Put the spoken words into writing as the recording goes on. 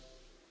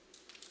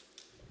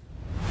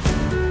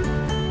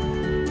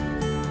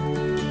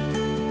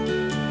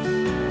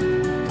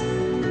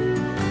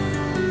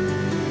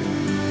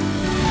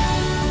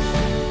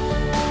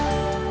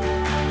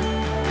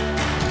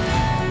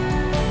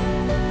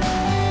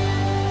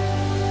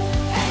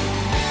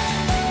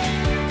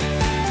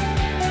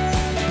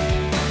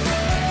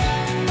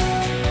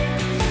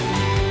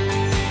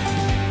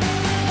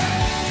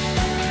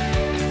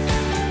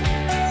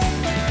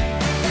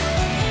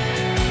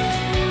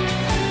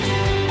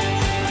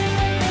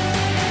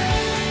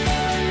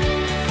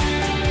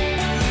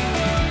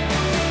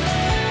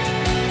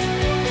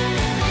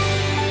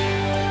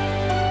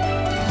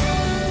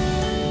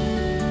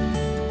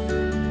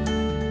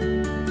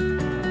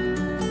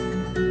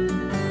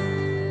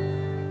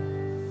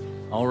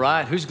All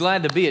right, who's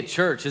glad to be at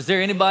church? Is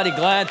there anybody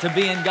glad to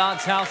be in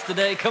God's house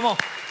today? Come on.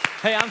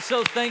 Hey, I'm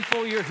so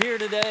thankful you're here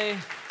today.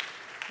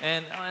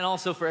 And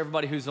also for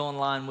everybody who's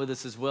online with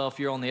us as well. If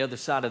you're on the other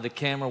side of the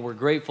camera, we're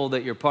grateful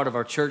that you're part of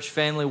our church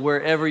family,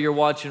 wherever you're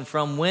watching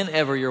from,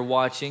 whenever you're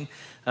watching.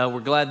 We're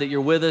glad that you're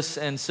with us.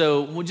 And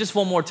so just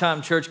one more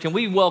time, church, can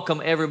we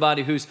welcome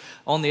everybody who's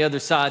on the other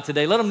side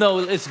today? Let them know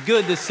it's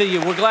good to see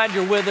you. We're glad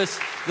you're with us,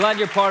 glad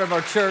you're part of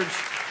our church.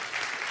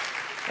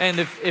 And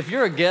if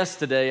you're a guest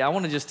today, I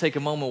want to just take a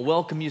moment,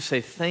 welcome you,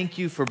 say thank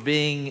you for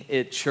being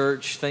at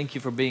church. Thank you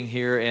for being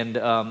here. And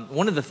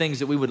one of the things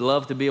that we would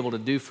love to be able to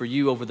do for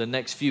you over the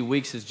next few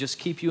weeks is just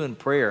keep you in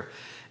prayer.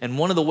 And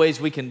one of the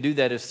ways we can do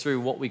that is through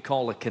what we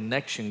call a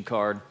connection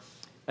card.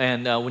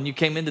 And when you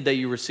came in today,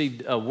 you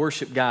received a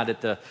worship guide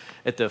at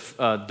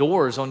the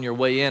doors on your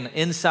way in.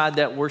 Inside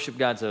that worship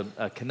guide's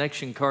a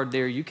connection card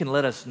there. You can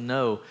let us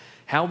know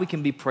how we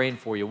can be praying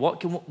for you.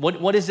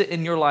 What is it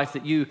in your life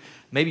that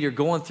maybe you're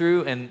going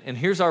through? And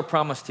here's our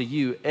promise to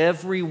you.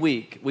 Every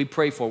week we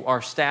pray for,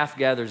 our staff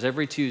gathers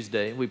every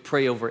Tuesday. We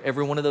pray over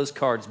every one of those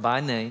cards by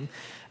name.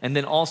 And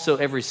then also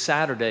every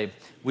Saturday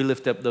we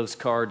lift up those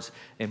cards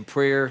in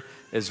prayer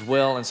as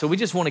well. And so we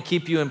just want to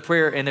keep you in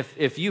prayer. And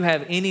if you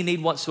have any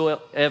need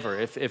whatsoever,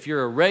 if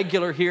you're a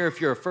regular here,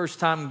 if you're a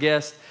first-time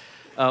guest,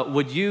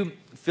 would you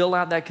fill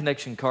out that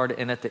connection card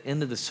and at the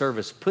end of the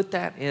service, put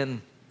that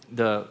in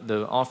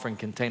the offering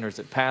containers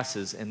that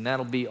passes, and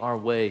that'll be our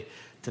way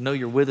to know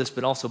you're with us,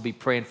 but also be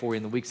praying for you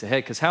in the weeks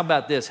ahead. Because how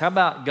about this? How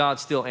about God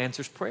still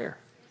answers prayer?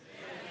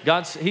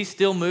 He's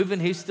still moving.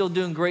 He's still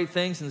doing great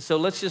things. And so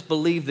let's just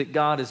believe that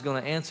God is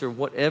going to answer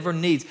whatever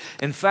needs.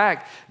 In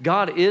fact,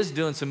 God is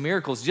doing some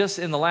miracles. Just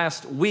in the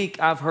last week,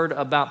 I've heard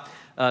about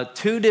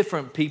two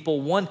different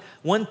people.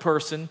 One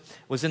person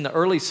was in the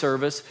early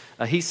service.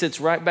 He sits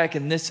right back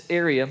in this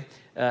area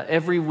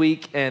every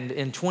week. And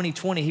in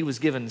 2020, he was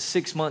given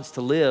 6 months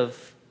to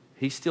live.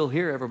 He's still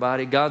here,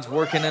 everybody. God's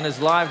working in his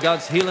life.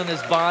 God's healing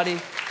his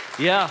body.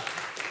 Yeah,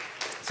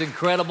 it's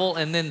incredible.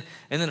 And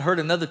then heard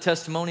another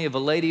testimony of a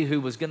lady who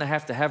was going to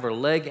have her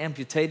leg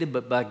amputated,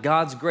 but by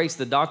God's grace,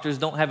 the doctors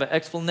don't have an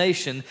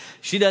explanation.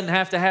 She doesn't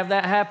have to have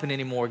that happen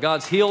anymore.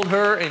 God's healed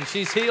her, and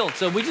she's healed.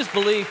 So we just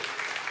believe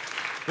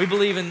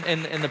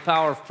in the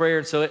power of prayer.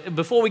 And so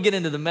before we get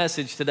into the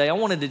message today, I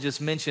wanted to just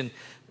mention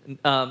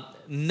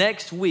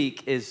next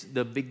week is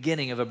the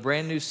beginning of a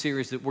brand new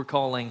series that we're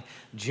calling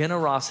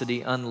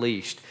Generosity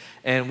Unleashed.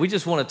 And we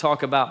just want to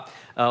talk about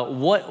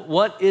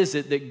what is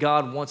it that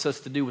God wants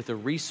us to do with the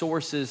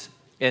resources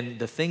and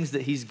the things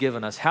that he's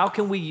given us. How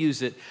can we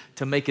use it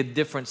to make a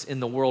difference in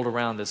the world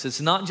around us?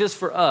 It's not just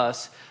for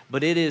us,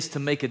 but it is to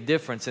make a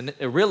difference. And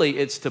really,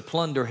 it's to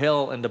plunder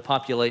hell and to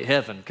populate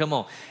heaven. Come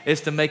on. It's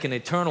to make an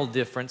eternal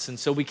difference. And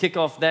so we kick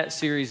off that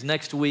series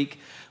next week,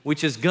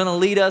 which is going to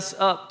lead us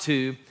up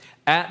to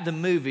At the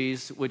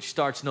Movies, which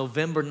starts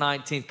November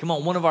 19th. Come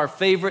on, one of our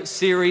favorite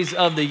series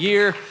of the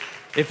year.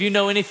 If you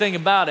know anything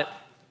about it,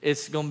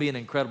 it's going to be an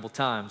incredible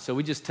time. So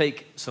we just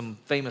take some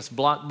famous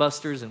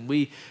blockbusters and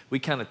we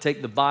kind of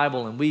take the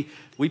Bible and we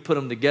put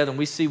them together and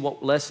we see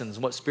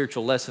what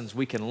spiritual lessons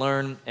we can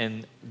learn.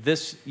 And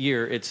this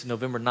year, it's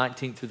November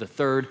 19th through the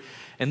 3rd.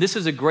 And this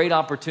is a great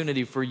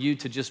opportunity for you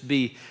to just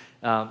be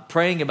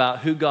praying about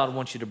who God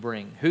wants you to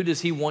bring. Who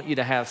does he want you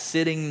to have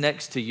sitting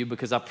next to you?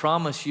 Because I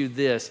promise you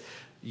this,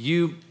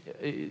 you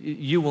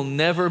will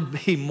never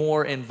be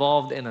more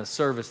involved in a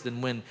service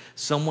than when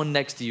someone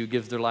next to you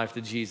gives their life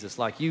to Jesus.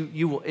 Like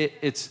you will.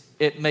 It's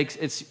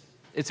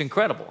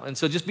incredible. And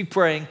so just be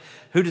praying.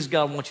 Who does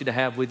God want you to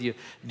have with you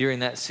during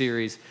that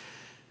series?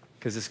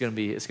 Because it's going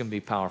to be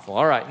powerful.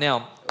 All right,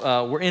 now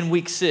we're in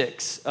week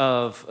 6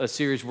 of a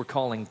series we're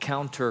calling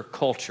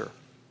Counterculture.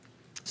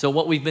 So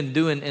what we've been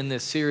doing in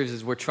this series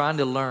is we're trying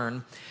to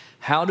learn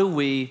how do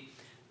we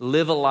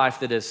live a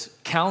life that is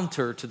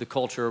counter to the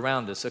culture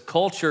around us, a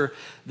culture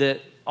that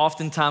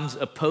oftentimes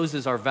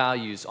opposes our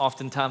values,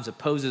 oftentimes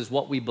opposes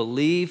what we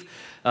believe,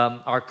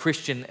 our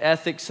Christian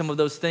ethics, some of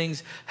those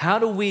things. How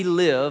do we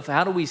live?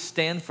 How do we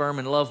stand firm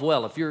and love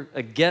well? If you're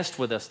a guest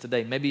with us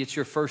today, maybe it's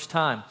your first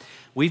time,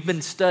 we've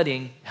been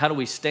studying how do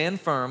we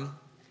stand firm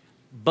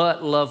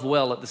but love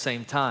well at the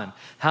same time.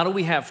 How do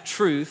we have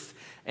truth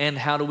and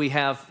how do we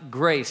have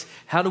grace?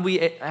 How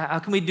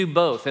can we do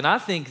both? And I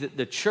think that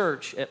the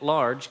church at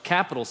large,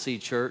 capital C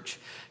church,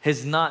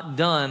 has not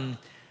done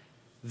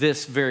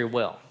this very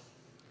well.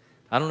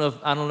 I don't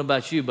know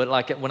about you, but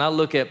like when I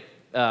look at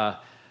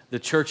the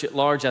church at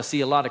large, I see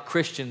a lot of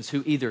Christians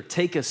who either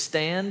take a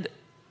stand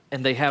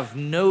and they have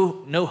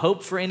no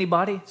hope for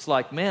anybody. It's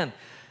like, man,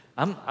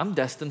 I'm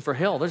destined for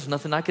hell. There's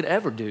nothing I could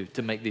ever do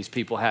to make these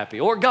people happy,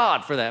 or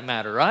God for that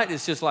matter, right?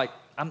 It's just like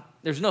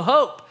there's no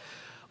hope.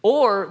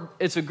 Or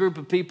it's a group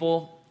of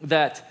people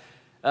that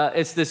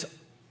it's this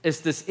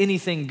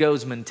anything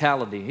goes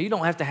mentality. You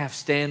don't have to have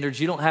standards.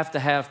 You don't have to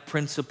have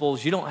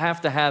principles. You don't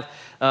have to have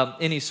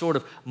any sort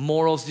of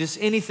morals. Just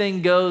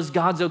anything goes.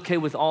 God's okay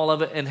with all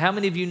of it. And how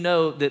many of you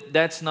know that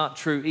that's not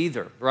true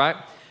either, right?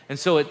 And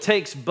so it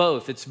takes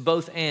both. It's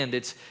both and.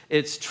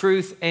 It's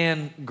truth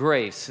and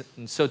grace.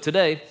 And so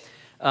today,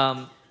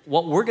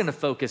 what we're going to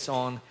focus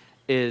on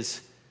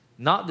is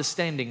not the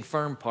standing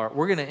firm part.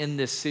 We're going to end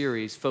this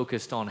series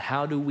focused on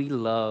how do we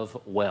love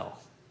well.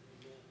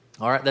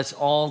 All right, that's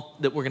all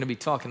that we're going to be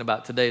talking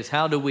about today is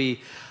how do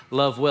we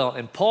love well.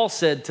 And Paul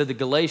said to the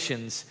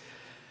Galatians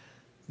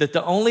that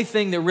the only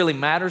thing that really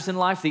matters in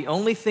life, the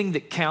only thing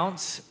that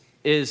counts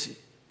is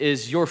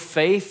your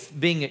faith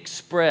being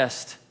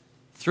expressed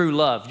through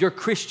love. Your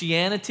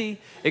Christianity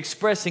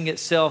expressing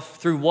itself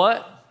through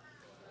what?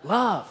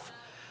 Love.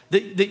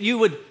 That you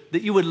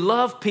would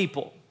love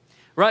people,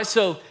 right?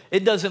 So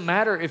it doesn't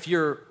matter if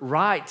you're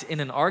right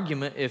in an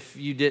argument if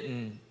you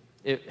didn't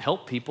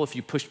help people, if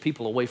you pushed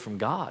people away from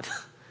God,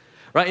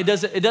 right?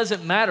 It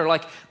doesn't matter.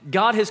 Like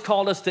God has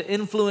called us to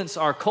influence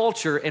our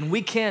culture, and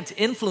we can't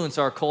influence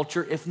our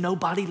culture if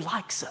nobody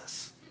likes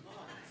us.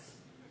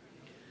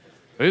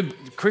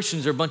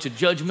 Christians are a bunch of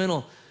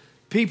judgmental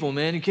people,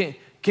 man. You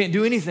can't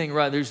do anything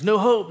right. There's no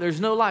hope. There's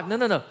no life.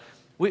 No.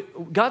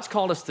 God's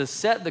called us to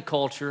set the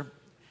culture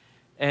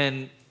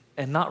and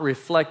not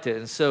reflect it.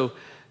 And so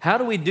how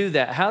do we do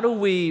that? How do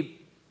we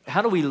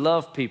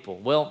love people?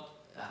 Well,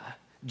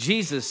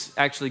 Jesus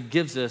actually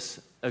gives us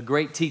a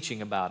great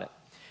teaching about it.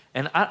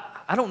 And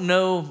I don't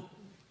know,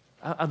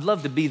 I'd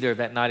love to be there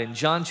that night. In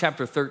John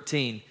chapter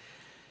 13,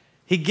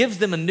 he gives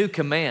them a new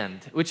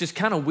command, which is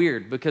kind of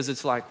weird because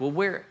it's like, well,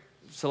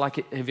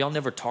 have y'all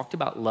never talked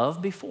about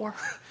love before?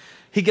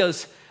 He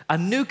goes, a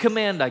new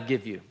command I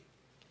give you.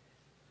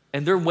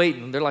 And they're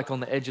waiting. They're like on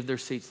the edge of their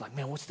seats like,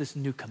 man, what's this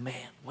new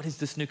command? What is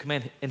this new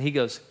command? And he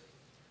goes,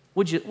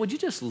 would you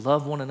just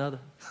love one another?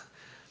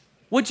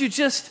 Would you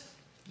just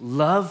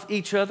love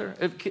each other?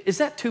 Is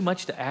that too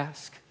much to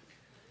ask?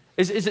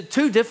 Is it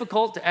too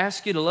difficult to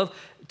ask you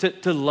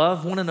to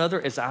love one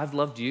another as I've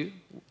loved you?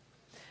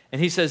 And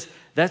he says,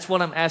 that's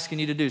what I'm asking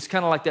you to do. It's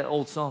kind of like that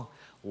old song.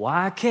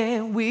 Why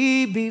can't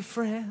we be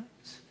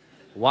friends?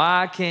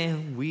 Why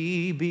can't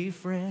we be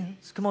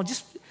friends? Come on,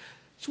 just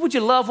would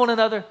you love one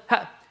another?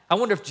 I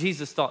wonder if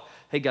Jesus thought,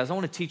 hey guys, I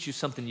want to teach you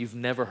something you've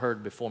never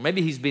heard before.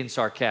 Maybe he's being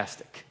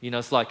sarcastic. You know,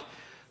 it's like,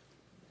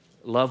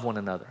 love one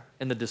another.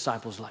 And the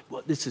disciples are like,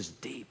 well, this is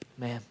deep,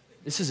 man.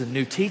 This is a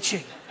new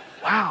teaching.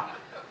 Wow.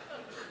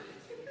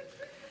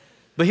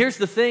 But here's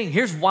the thing.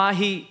 Here's why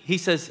he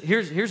says,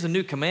 here's a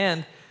new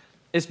command.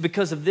 It's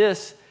because of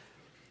this.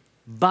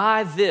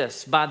 By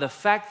the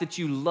fact that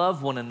you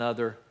love one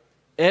another,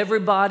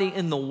 everybody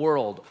in the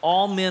world,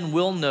 all men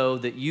will know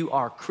that you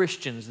are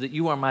Christians, that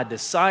you are my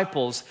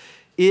disciples,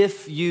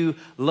 if you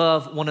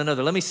love one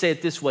another. Let me say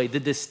it this way. The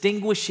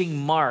distinguishing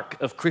mark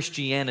of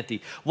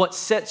Christianity, what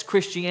sets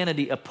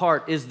Christianity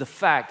apart is the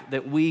fact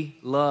that we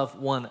love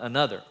one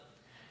another.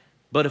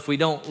 But if we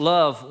don't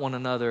love one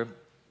another,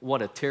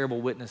 what a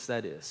terrible witness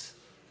that is.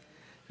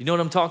 You know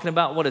what I'm talking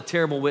about? What a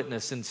terrible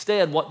witness.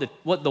 Instead, what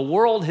the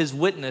world has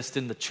witnessed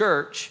in the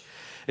church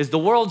is the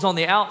world's on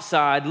the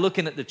outside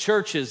looking at the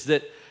churches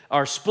that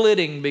are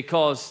splitting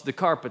because the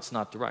carpet's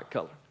not the right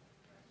color.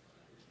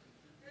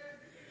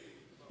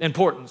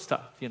 Important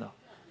stuff, you know.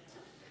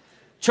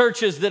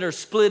 Churches that are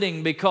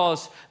splitting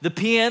because the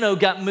piano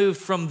got moved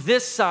from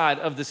this side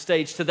of the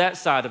stage to that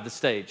side of the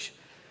stage.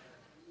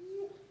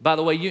 By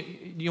the way,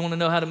 you want to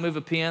know how to move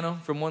a piano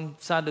from one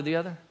side to the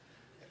other?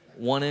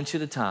 1 inch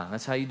at a time.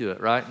 That's how you do it,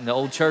 right? In the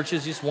old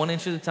churches, just 1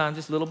 inch at a time,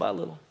 just little by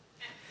little.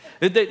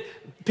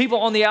 People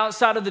on the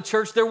outside of the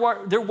church, they're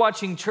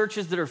watching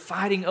churches that are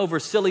fighting over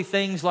silly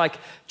things like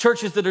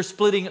churches that are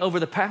splitting over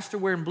the pastor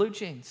wearing blue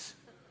jeans.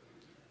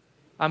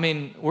 I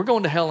mean, we're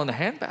going to hell in a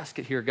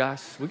handbasket here,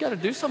 guys. We got to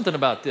do something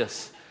about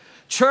this.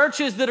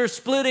 Churches that are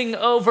splitting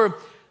over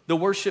the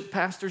worship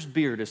pastor's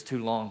beard is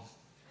too long.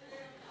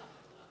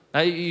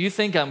 Now, you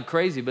think I'm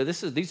crazy, but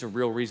these are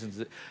real reasons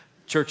that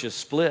churches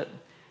split.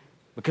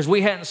 Because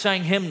we hadn't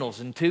sang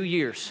hymnals in 2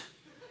 years.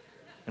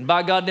 And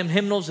by God, them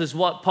hymnals is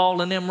what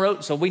Paul and them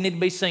wrote, so we need to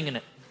be singing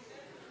it.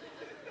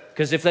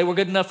 Because if they were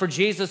good enough for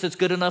Jesus, it's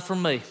good enough for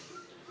me.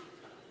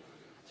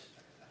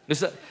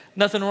 There's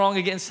nothing wrong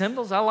against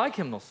hymnals. I like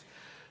hymnals.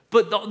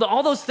 But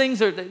all those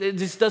things, it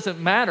just doesn't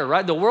matter,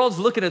 right? The world's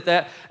looking at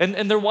that,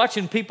 and they're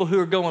watching people who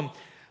are going,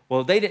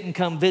 well, they didn't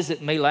come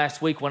visit me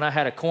last week when I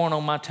had a corn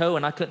on my toe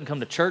and I couldn't come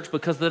to church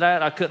because of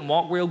that. I couldn't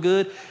walk real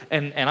good,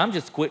 and I'm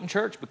just quitting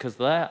church because of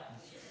that.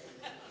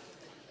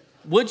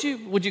 Would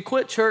you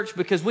quit church?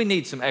 Because we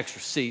need some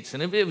extra seats,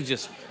 and it would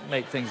just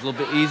make things a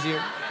little bit easier.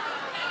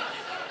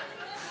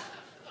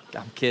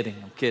 I'm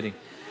kidding.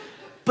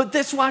 But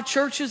that's why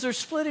churches are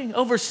splitting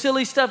over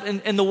silly stuff,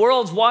 and the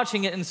world's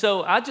watching it. And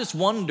so I just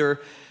wonder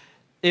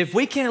if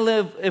we can't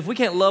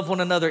love one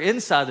another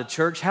inside the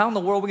church, how in the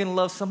world are we going to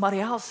love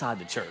somebody outside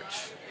the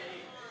church?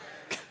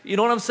 You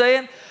know what I'm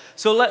saying?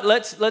 So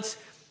let's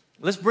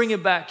bring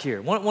it back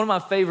here. One of my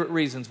favorite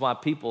reasons why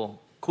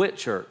people quit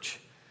church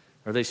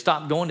or they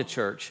stop going to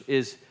church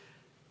is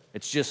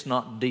it's just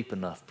not deep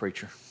enough,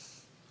 preacher.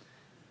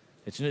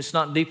 It's just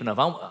not deep enough.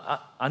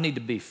 I need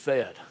to be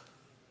fed.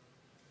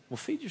 Well,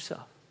 feed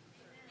yourself.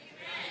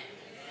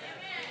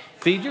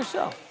 Feed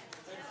yourself.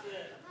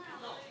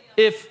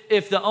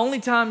 If the only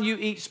time you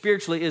eat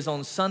spiritually is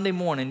on Sunday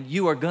morning,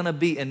 you are going to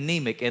be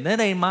anemic, and that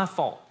ain't my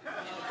fault.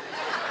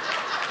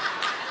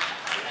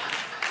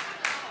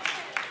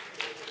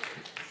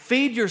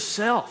 feed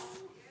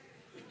yourself.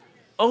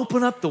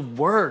 Open up the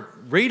Word.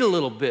 Read a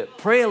little bit.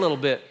 Pray a little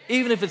bit,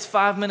 even if it's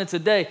 5 minutes a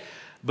day.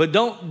 But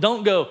don't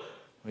go,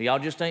 well, y'all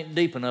just ain't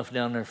deep enough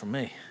down there for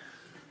me.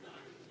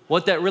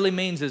 What that really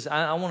means is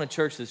I want a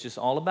church that's just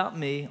all about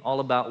me,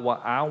 all about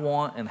what I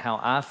want and how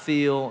I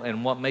feel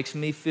and what makes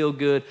me feel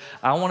good.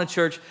 I want a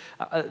church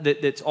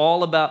that's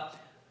all about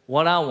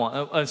what I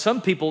want.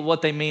 Some people,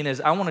 what they mean is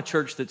I want a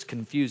church that's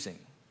confusing,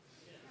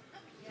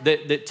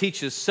 that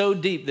teaches so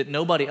deep that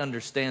nobody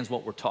understands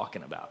what we're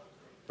talking about,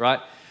 right?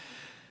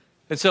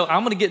 And so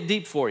I'm going to get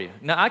deep for you.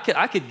 Now, I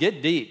could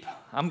get deep.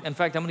 In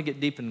fact, I'm going to get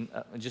deep in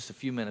just a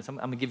few minutes. I'm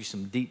going to give you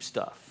some deep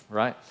stuff,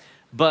 right?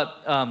 But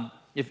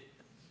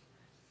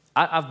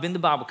I've been to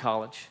Bible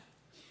college,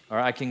 or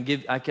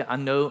I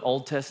know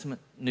Old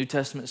Testament, New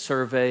Testament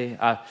survey.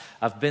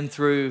 I've been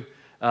through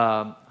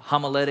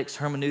homiletics,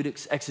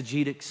 hermeneutics,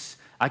 exegetics.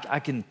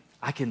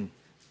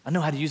 I know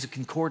how to use a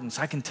concordance.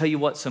 I can tell you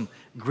what some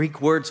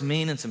Greek words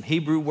mean and some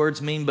Hebrew words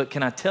mean, but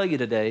can I tell you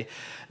today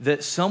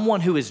that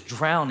someone who is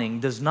drowning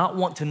does not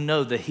want to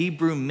know the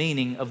Hebrew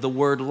meaning of the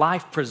word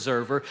life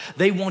preserver.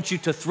 They want you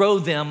to throw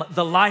them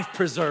the life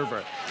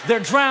preserver.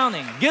 They're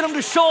drowning. Get them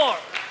to shore,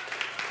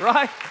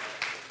 right?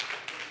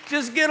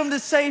 Just get them to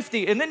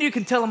safety, and then you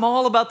can tell them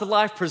all about the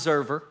life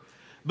preserver.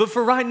 But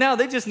for right now,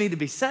 they just need to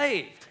be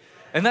saved.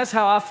 And that's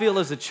how I feel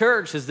as a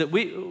church, is that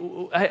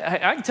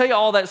I can tell you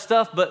all that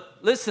stuff, but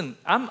listen,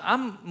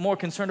 I'm more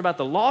concerned about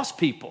the lost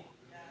people.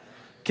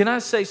 Can I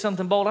say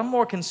something bold? I'm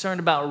more concerned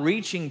about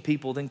reaching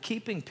people than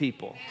keeping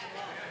people.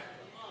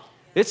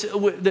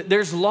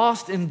 There's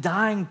lost and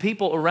dying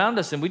people around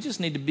us, and we just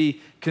need to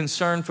be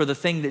concerned for the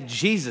thing that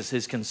Jesus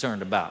is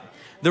concerned about.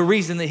 The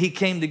reason that he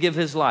came to give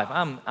his life.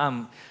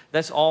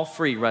 That's all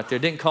free right there.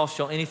 Didn't cost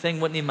y'all anything,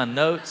 wasn't in my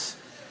notes.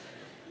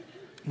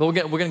 But we're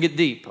going to get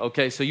deep,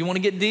 okay? So you want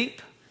to get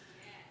deep?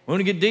 We want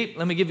to get deep?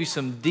 Let me give you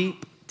some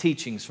deep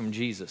teachings from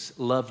Jesus.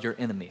 Love your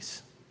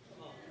enemies.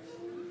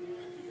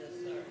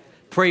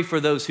 Pray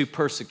for those who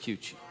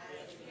persecute you.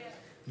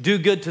 Do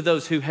good to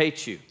those who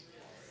hate you.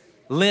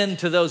 Lend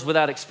to those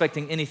without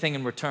expecting anything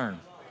in return.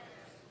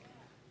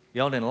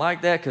 Y'all didn't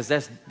like that? Because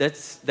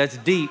that's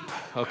deep,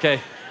 okay?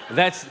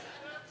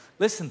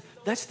 Listen,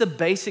 that's the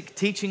basic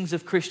teachings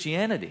of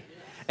Christianity.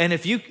 And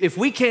if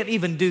we can't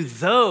even do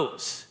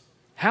those,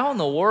 how in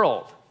the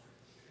world?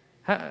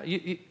 How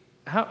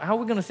are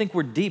we going to think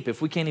we're deep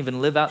if we can't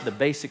even live out the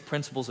basic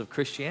principles of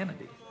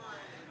Christianity?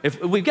 If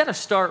we've got to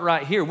start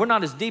right here. We're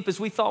not as deep as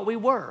we thought we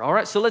were. All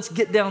right, so let's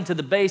get down to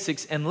the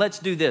basics and let's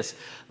do this.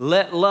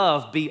 Let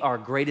love be our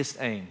greatest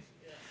aim.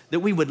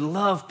 That we would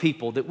love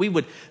people, that we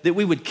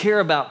would care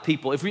about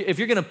people. If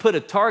you're going to put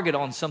a target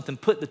on something,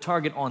 put the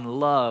target on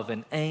love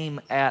and aim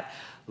at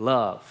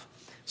love.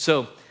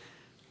 So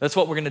that's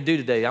what we're going to do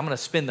today. I'm going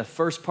to spend the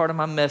first part of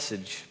my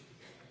message.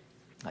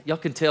 Y'all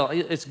can tell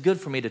it's good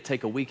for me to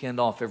take a weekend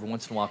off every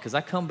once in a while because I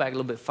come back a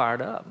little bit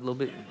fired up, a little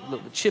bit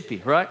chippy,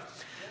 right?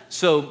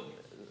 So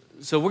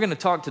we're going to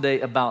talk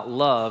today about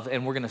love,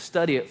 and we're going to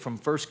study it from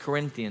 1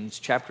 Corinthians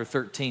chapter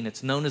 13.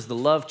 It's known as the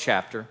love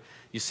chapter.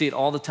 You see it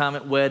all the time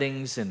at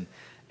weddings, and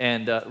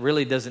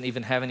really doesn't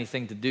even have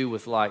anything to do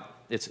with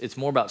it's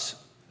more about,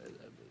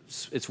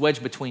 it's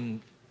wedged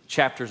between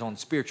chapters on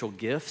spiritual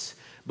gifts,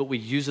 but we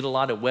use it a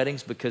lot at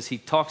weddings because he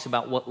talks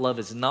about what love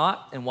is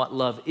not and what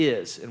love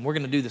is. And we're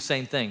going to do the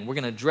same thing. We're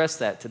going to address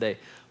that today.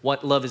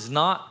 What love is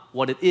not,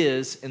 what it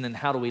is, and then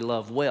how do we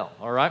love well,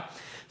 all right?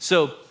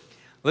 So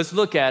let's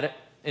look at it.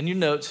 In your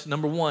notes,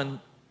 number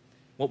one,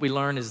 what we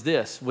learn is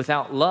this.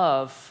 Without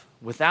love,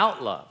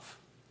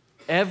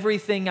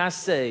 everything I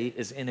say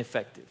is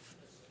ineffective.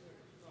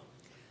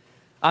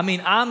 I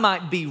mean, I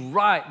might be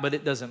right, but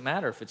it doesn't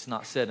matter if it's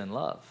not said in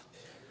love.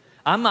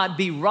 I might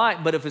be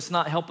right, but if it's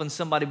not helping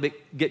somebody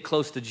get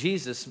close to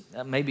Jesus,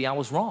 maybe I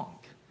was wrong.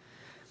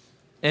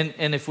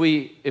 And if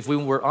we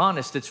were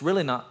honest, it's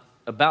really not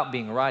about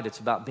being right, it's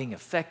about being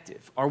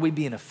effective. Are we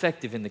being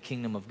effective in the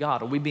kingdom of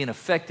God? Are we being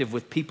effective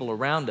with people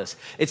around us?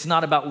 It's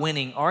not about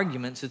winning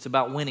arguments, it's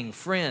about winning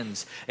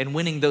friends and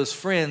winning those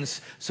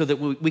friends so that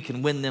we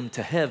can win them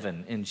to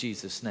heaven in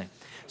Jesus' name.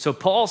 So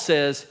Paul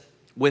says,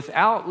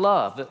 without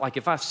love, like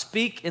if I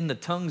speak in the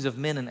tongues of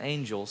men and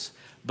angels,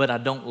 but I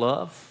don't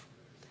love.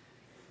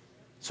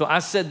 So I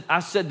said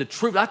the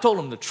truth. I told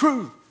him the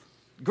truth.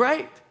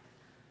 Great.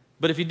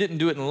 But if you didn't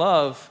do it in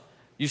love,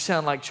 you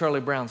sound like Charlie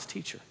Brown's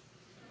teacher.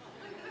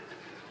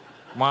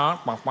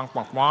 That's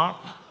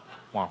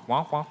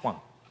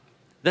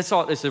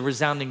all. It's a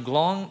resounding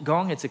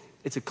gong.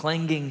 It's a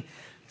clanging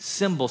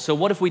cymbal. So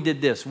what if we did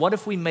this? What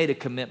if we made a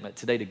commitment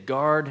today to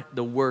guard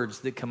the words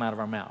that come out of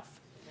our mouth?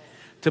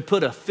 To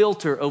put a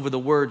filter over the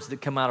words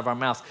that come out of our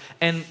mouth.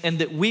 And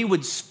that we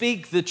would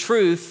speak the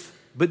truth,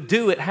 but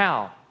do it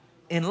how?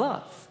 In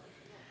love.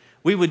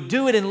 We would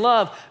do it in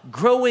love,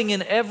 growing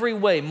in every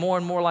way more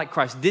and more like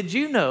Christ. Did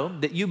you know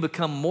that you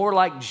become more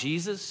like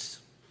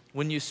Jesus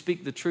when you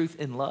speak the truth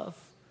in love?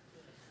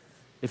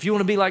 If you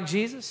want to be like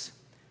Jesus,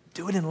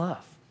 do it in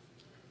love.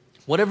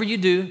 Whatever you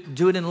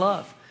do it in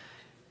love.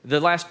 The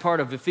last part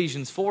of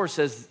Ephesians 4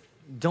 says,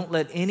 don't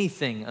let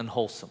anything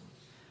unwholesome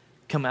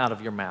come out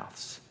of your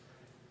mouths,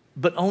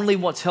 but only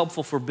what's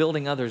helpful for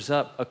building others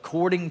up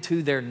according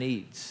to their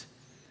needs,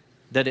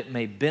 that it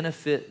may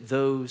benefit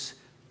those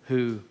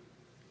who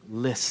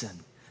listen.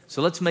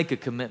 So let's make a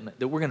commitment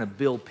that we're going to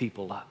build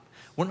people up.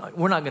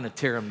 We're not going to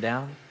tear them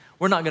down.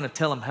 We're not going to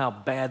tell them how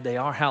bad they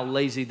are, how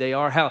lazy they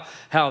are,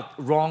 how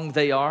wrong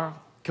they are.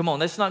 Come on,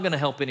 that's not going to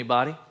help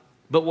anybody.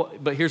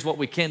 But here's what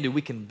we can do.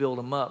 We can build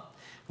them up.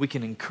 We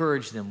can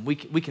encourage them. We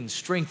can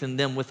strengthen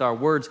them with our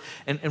words.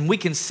 And we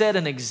can set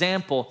an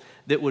example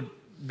that would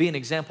be an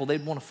example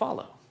they'd want to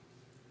follow.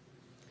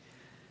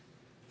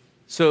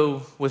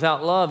 So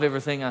without love,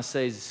 everything I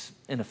say is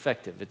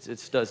ineffective.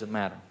 It doesn't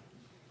matter.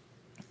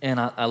 And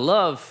I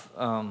love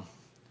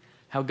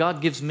how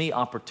God gives me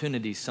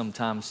opportunities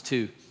sometimes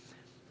to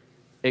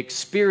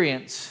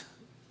experience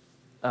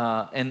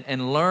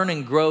and learn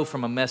and grow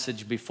from a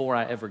message before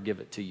I ever give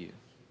it to you.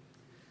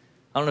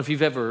 I don't know if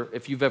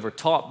you've ever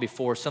taught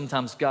before.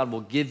 Sometimes God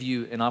will give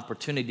you an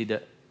opportunity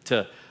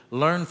to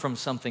learn from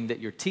something that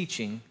you're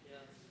teaching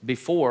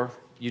before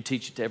you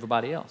teach it to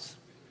everybody else.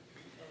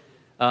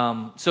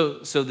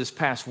 So this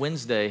past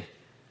Wednesday,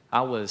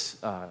 I was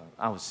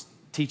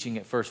teaching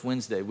at First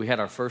Wednesday. We had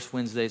our First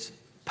Wednesdays,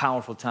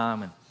 powerful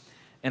time,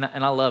 and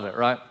I love it,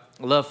 right?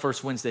 I love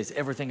First Wednesdays.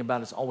 Everything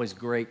about it's always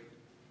great.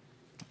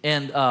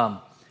 And I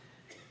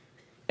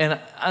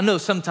know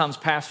sometimes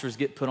pastors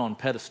get put on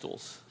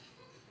pedestals,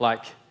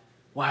 like,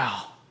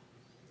 wow,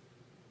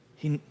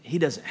 he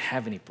doesn't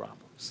have any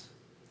problems.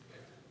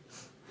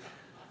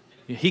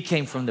 He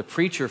came from the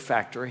preacher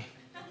factory,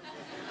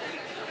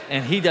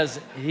 and he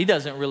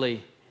doesn't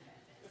really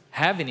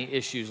have any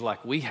issues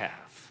like we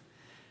have.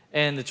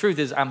 And the truth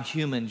is, I'm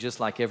human just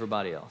like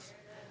everybody else.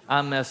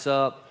 I mess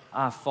up,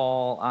 I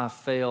fall, I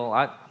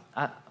fail.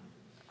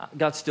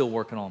 God's still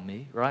working on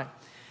me, right?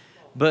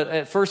 But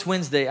at First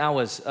Wednesday,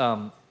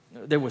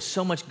 there was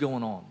so much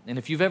going on. And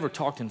if you've ever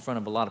talked in front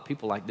of a lot of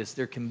people like this,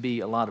 there can be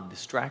a lot of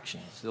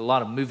distractions, a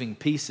lot of moving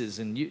pieces,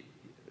 and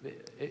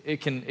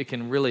it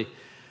can really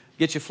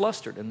get you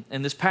flustered.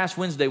 And this past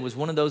Wednesday was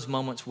one of those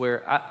moments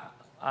where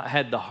I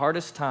had the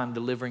hardest time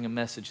delivering a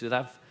message that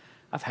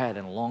I've had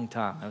in a long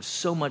time. There was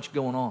so much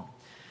going on.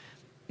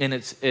 And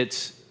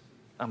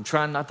I'm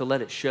trying not to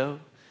let it show.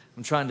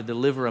 I'm trying to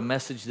deliver a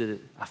message that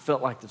I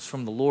felt like it's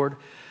from the Lord,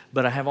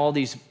 but I have all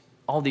these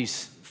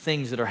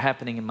things that are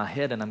happening in my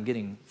head, and I'm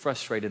getting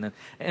frustrated.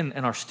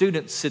 And our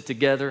students sit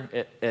together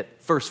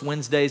at First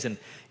Wednesdays, and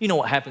you know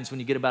what happens when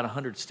you get about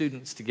 100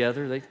 students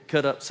together. They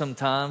cut up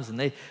sometimes,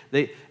 and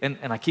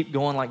I keep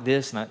going like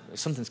this, and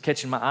something's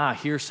catching my eye. I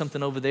hear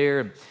something over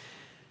there.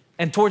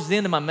 And towards the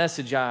end of my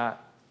message, I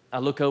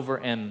look over,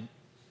 and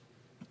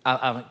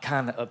I'm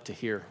kind of up to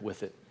here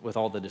with it, with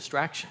all the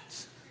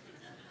distractions.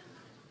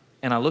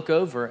 And I look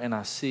over, and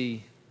I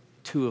see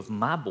two of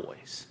my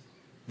boys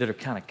that are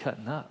kind of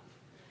cutting up.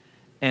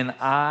 And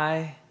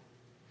I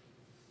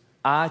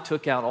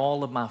took out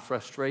all of my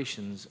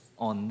frustrations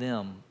on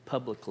them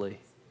publicly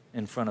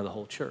in front of the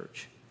whole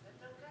church.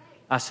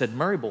 I said,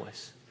 Murray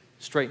boys,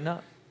 straighten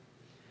up.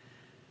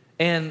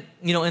 And,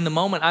 you know, in the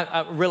moment,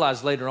 I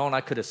realized later on I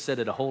could have said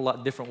it a whole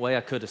lot different way.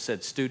 I could have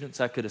said students.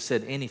 I could have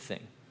said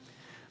anything.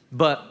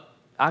 But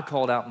I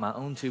called out my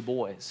own two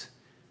boys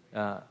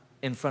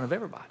in front of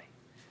everybody.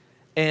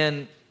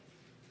 And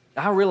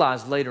I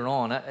realized later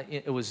on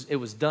it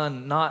was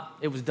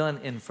done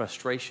in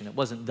frustration. It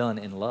wasn't done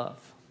in love.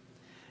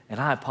 And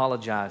I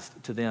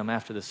apologized to them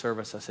after the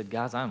service. I said,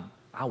 guys, I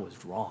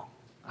was wrong.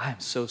 I am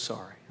so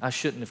sorry. I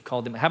shouldn't have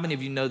called them. How many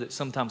of you know that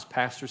sometimes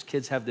pastors'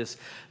 kids have this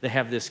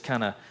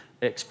kind of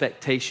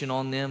expectation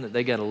on them that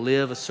they got to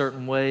live a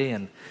certain way,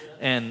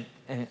 and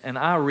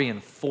I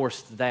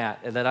reinforced that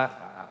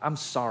I'm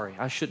sorry.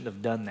 I shouldn't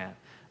have done that.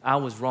 I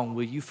was wrong.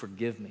 Will you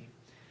forgive me?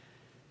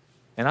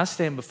 And I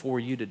stand before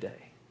you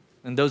today.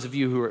 And those of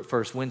you who were at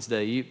First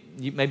Wednesday,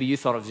 maybe you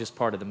thought it was just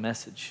part of the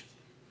message.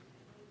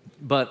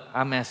 But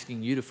I'm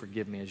asking you to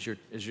forgive me as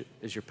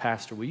your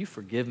pastor. Will you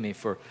forgive me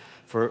for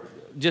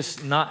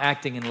just not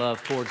acting in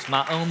love towards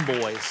my own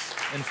boys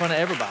in front of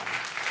everybody?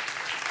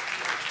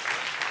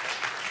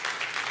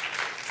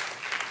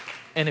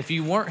 And if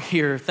you weren't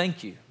here,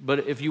 thank you.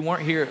 But if you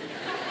weren't here,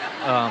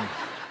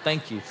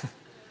 thank you.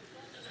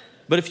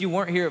 But if you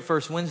weren't here at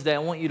First Wednesday, I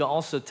want you to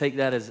also take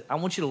that as, I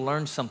want you to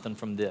learn something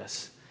from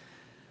this.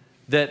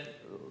 That,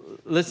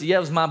 listen, yeah, it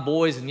was my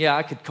boys, and yeah,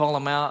 I could call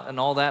them out and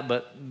all that,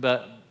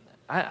 but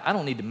I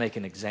don't need to make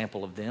an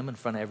example of them in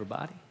front of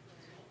everybody.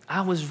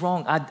 I was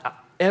wrong.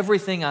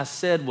 Everything I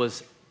said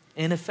was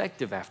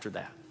ineffective after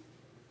that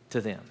to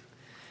them.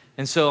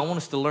 And so I want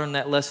us to learn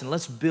that lesson.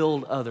 Let's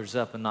build others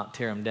up and not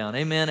tear them down.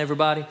 Amen,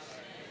 everybody?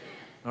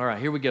 All right,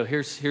 here we go.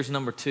 Here's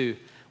number 2.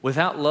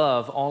 Without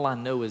love, all I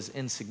know is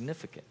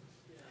insignificant.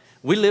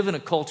 We live in a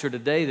culture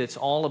today that's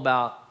all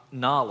about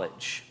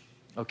knowledge.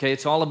 Okay,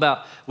 it's all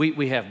about,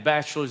 we have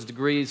bachelor's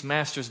degrees,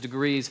 master's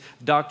degrees,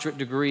 doctorate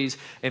degrees,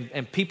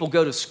 and people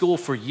go to school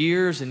for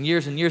years and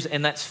years and years,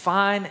 and that's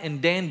fine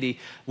and dandy.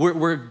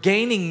 We're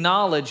gaining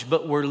knowledge,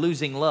 but we're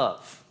losing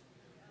love.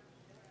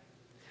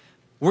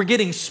 We're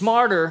getting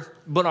smarter,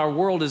 but our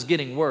world is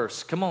getting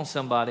worse. Come on,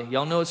 somebody.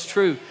 Y'all know it's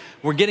true.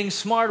 We're getting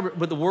smarter,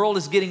 but the world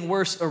is getting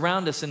worse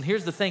around us. And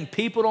here's the thing.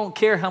 People don't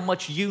care how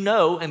much you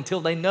know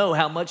until they know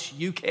how much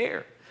you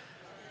care.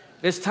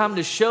 It's time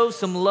to show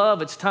some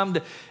love. It's time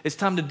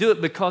to do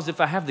it, because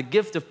if I have the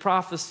gift of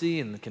prophecy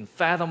and can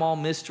fathom all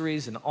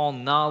mysteries and all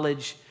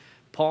knowledge,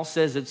 Paul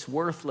says it's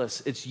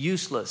worthless, it's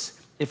useless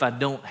if I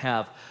don't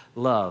have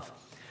love.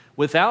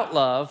 Without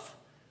love,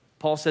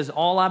 Paul says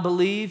all I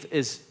believe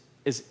is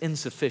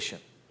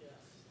insufficient.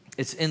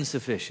 It's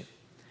insufficient.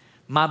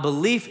 My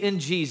belief in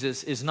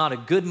Jesus is not a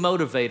good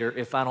motivator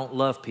if I don't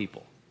love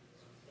people.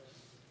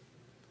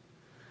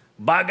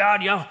 By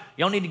God,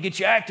 y'all need to get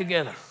your act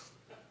together.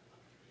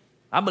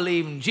 I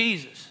believe in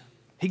Jesus.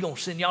 He gonna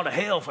send y'all to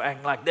hell for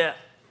acting like that.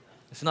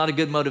 It's not a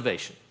good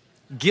motivation.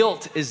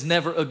 Guilt is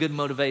never a good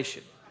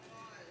motivation.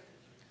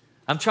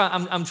 I'm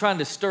trying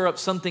to stir up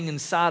something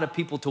inside of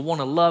people to want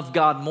to love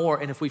God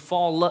more. And if we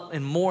fall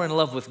more in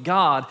love with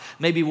God,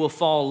 maybe we'll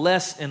fall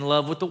less in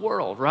love with the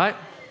world, right?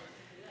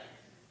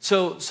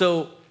 So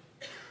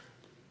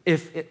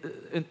if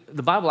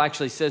the Bible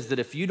actually says that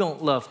if you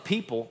don't love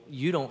people,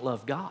 you don't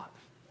love God.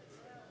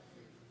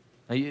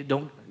 Now you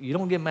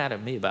don't get mad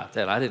at me about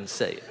that. I didn't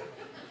say it.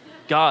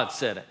 God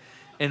said it.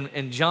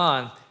 And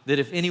John, that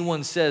if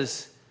anyone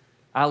says,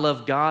 I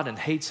love God and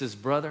hates his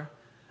brother,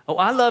 oh,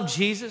 I love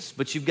Jesus,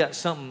 but you've got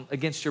something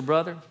against your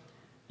brother,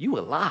 you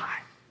a lie.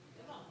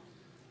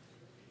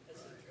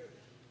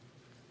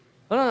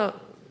 No,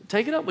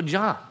 take it up with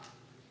John.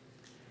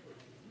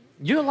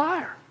 You're a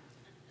liar.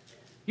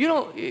 You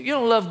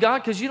don't love God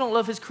because you don't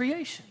love his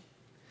creation.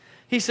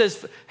 He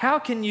says, how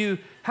can you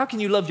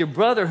love your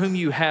brother whom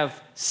you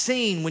have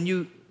seen when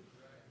you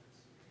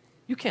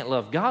can't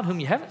love God whom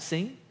you haven't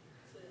seen?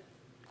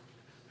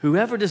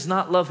 Whoever does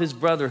not love his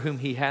brother whom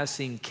he has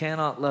seen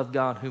cannot love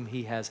God whom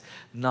he has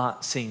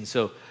not seen.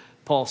 So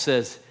Paul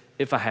says,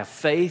 if I have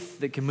faith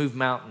that can move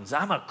mountains,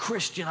 I'm a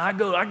Christian. I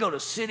go to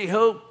City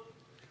Hope.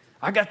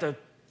 I got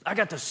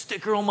the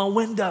sticker on my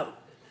window.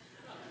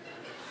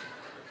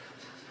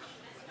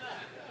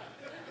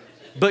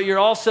 But you're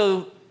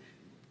also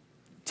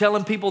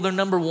telling people they're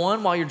number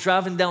one while you're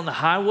driving down the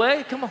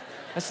highway? Come on,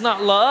 that's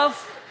not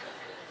love.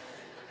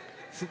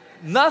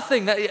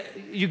 Nothing.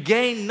 You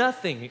gain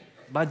nothing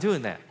by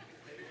doing that.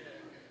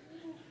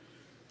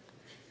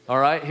 All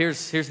right,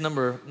 here's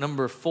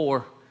number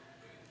 4.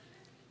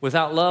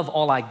 Without love,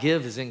 all I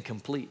give is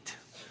incomplete.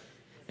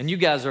 And you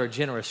guys are a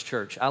generous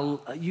church.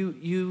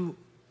 You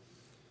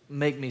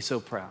make me so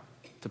proud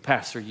to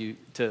pastor you.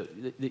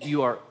 That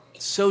you are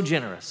so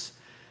generous.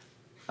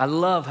 I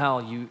love how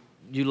you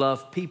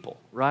love people,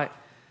 right?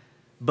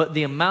 But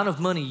the amount of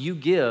money you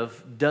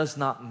give does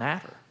not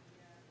matter.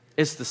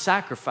 It's the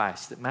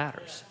sacrifice that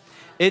matters.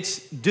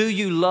 It's, do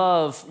you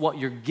love what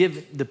you're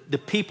giving, the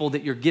people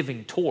that you're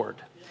giving toward?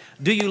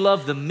 Do you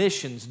love the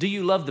missions? Do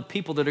you love the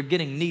people that are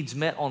getting needs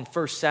met on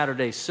First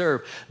Saturday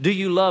Serve? Do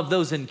you love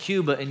those in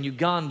Cuba and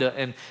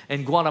Uganda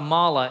and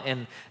Guatemala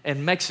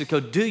and Mexico?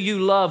 Do you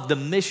love the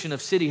mission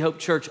of City Hope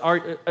Church?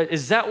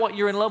 Is that what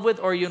you're in love with,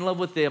 or are you in love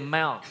with the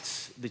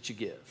amounts that you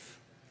give?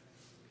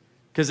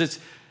 Because it's,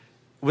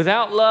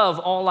 without love,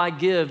 all I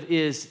give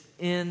is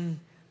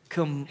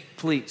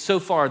incomplete. So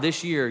far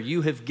this year,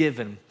 you have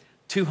given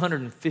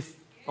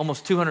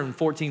almost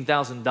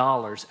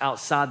 $214,000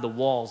 outside the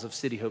walls of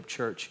City Hope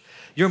Church.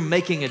 You're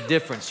making a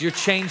difference. You're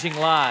changing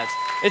lives.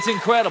 It's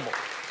incredible.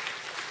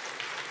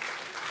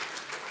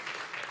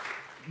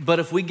 But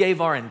if we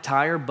gave our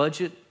entire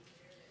budget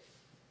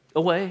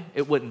away,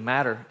 it wouldn't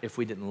matter if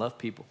we didn't love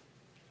people.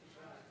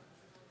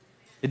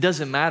 It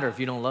doesn't matter if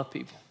you don't love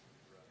people.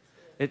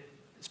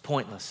 It's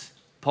pointless.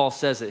 Paul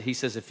says it. He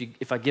says,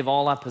 if I give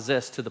all I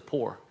possess to the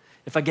poor,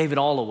 if I gave it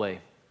all away,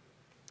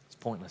 it's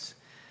pointless.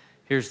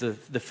 Here's the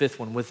 5th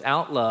one.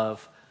 Without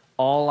love,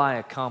 all I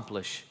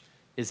accomplish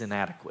is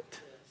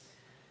inadequate.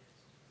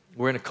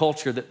 We're in a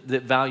culture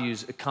that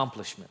values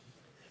accomplishment.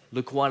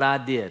 Look what I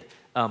did.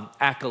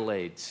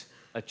 Accolades,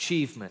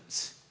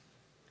 achievements,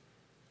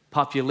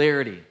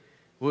 popularity.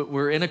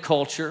 We're in a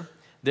culture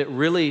that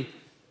really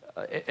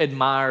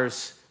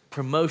admires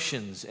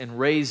promotions and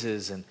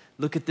raises, and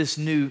look at this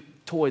new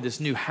toy, this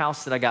new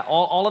house that I got.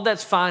 All of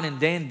that's fine and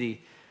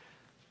dandy,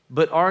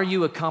 but are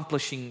you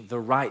accomplishing the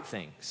right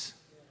things?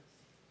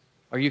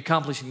 Are you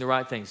accomplishing the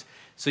right things?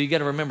 So you got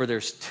to remember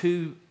there's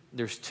two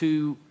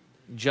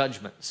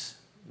judgments.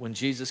 When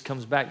Jesus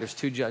comes back, there's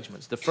 2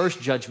 judgments. The first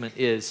judgment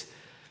is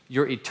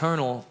your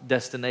eternal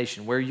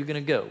destination. Where are you going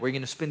to go? Where are you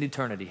going to spend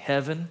eternity?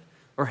 Heaven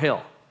or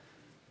hell?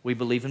 We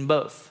believe in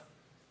both.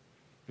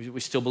 We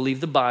still believe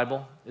the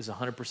Bible is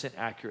 100%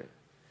 accurate.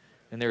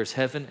 And there is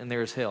heaven and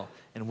there is hell.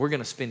 And we're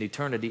going to spend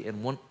eternity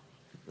in one.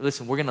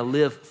 Listen, we're going to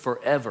live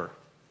forever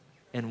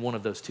in one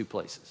of those 2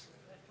 places.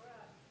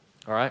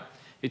 All right?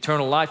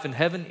 Eternal life in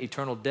heaven,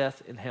 eternal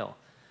death in hell.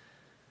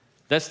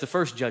 That's the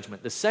first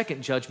judgment. The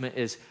second judgment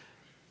is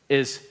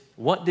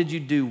what did you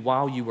do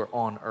while you were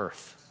on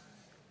earth?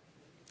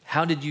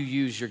 How did you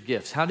use your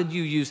gifts?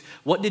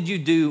 What did you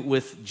do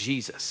with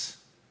Jesus?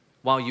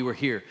 while you were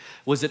here?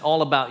 Was it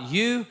all about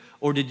you,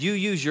 or did you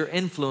use your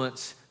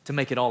influence to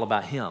make it all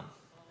about him?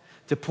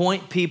 To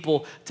point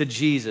people to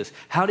Jesus?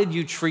 How did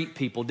you treat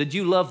people? Did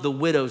you love the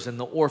widows and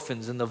the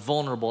orphans and the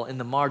vulnerable and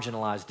the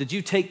marginalized? Did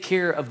you take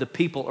care of the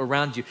people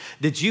around you?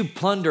 Did you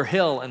plunder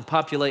hell and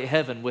populate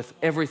heaven with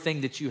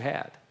everything that you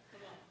had?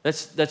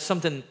 That's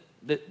something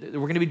that we're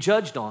going to be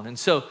judged on. And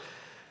so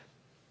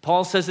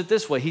Paul says it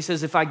this way. He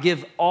says, if I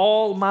give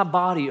all my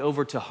body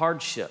over to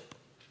hardship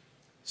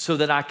so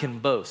that I can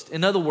boast.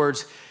 In other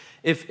words,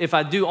 if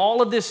I do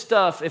all of this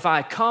stuff, if I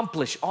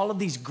accomplish all of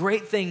these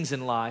great things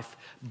in life,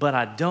 but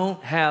I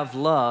don't have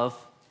love,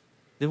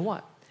 then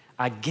what?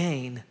 I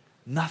gain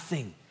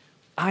nothing.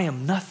 I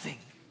am nothing.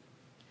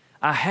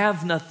 I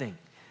have nothing.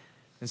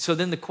 And so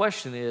then the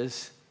question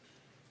is,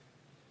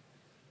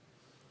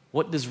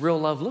 what does real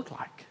love look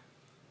like?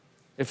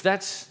 If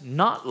that's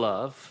not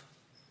love,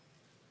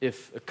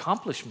 if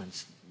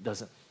accomplishments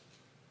doesn't,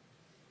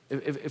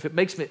 if it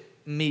makes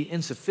me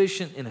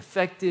insufficient,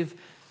 ineffective,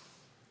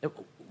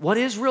 what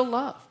is real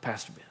love,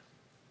 Pastor Ben?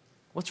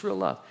 What's real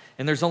love?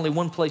 And there's only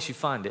one place you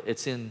find it.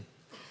 It's in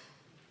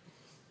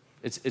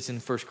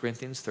 1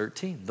 Corinthians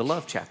 13, the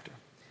love chapter.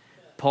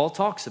 Paul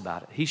talks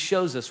about it. He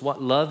shows us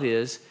what love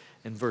is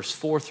in verse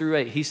 4 through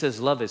 8. He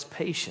says love is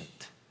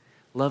patient.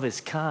 Love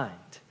is kind.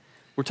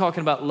 We're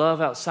talking about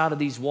love outside of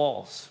these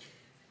walls.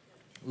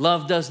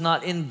 Love does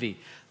not envy.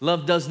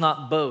 Love does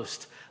not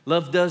boast.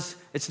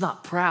 It's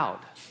not proud.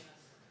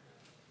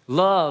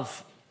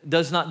 Love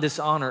does not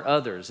dishonor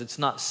others. It's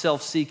not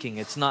self-seeking.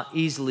 It's not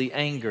easily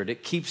angered.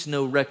 It keeps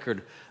no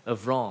record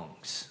of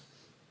wrongs.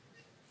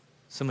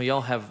 Some of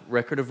y'all have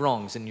record of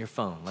wrongs in your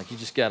phone. Like you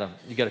got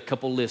a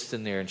couple lists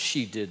in there, and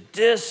she did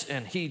this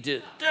and he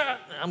did that.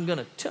 I'm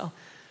gonna tell.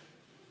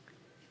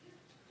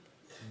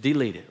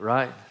 Delete it,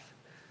 right?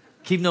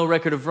 Keep no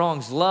record of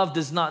wrongs. Love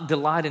does not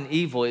delight in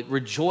evil. It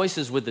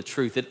rejoices with the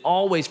truth. It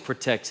always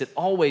protects. It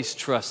always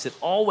trusts. It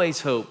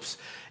always hopes.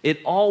 It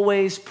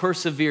always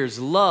perseveres.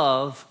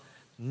 Love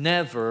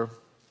never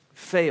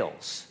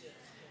fails.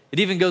 It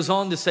even goes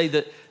on to say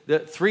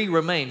that three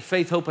remain,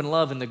 faith, hope, and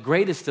love, and the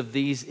greatest of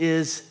these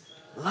is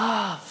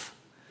love.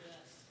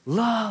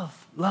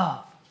 Love,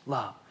 love,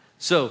 love.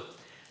 So,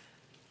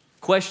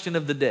 question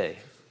of the day,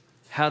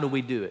 how do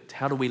we do it?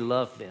 How do we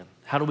love them?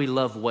 How do we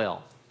love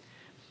well?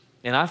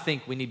 And I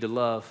think we need to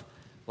love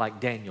like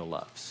Daniel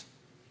loves.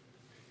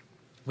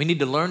 We need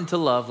to learn to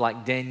love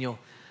like Daniel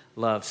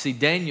loves. See,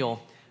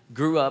 Daniel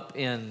grew up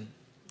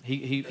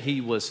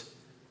he was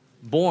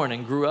born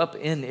and grew up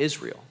in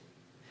Israel.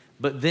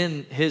 But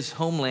then his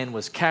homeland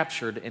was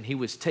captured and he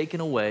was taken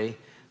away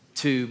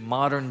to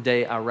modern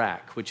day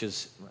Iraq,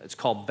 it's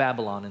called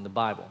Babylon in the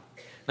Bible.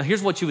 Now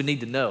here's what you would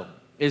need to know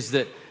is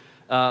that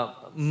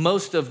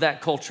most of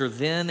that culture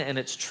then, and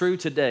it's true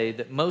today,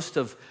 that most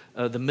of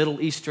the Middle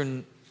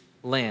Eastern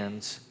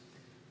lands,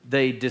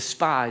 they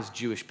despise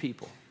Jewish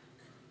people.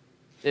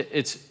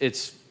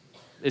 It's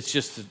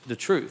just the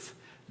truth.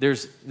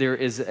 There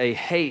is a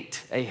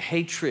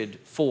hatred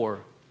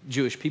for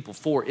Jewish people,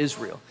 for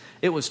Israel.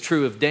 It was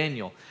true of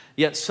Daniel.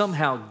 Yet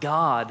somehow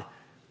God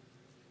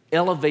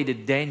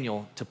elevated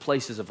Daniel to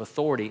places of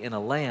authority in a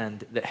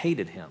land that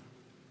hated him.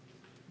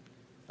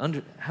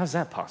 How's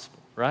that possible,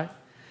 right?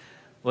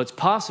 Well, it's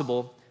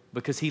possible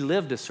because he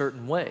lived a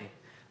certain way.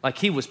 Like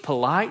he was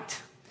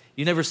polite.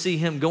 You never see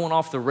him going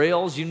off the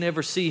rails. You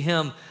never see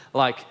him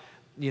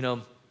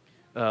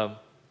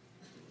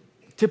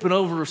tipping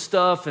over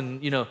stuff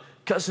and,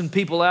 cussing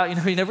people out.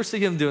 You never see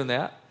him doing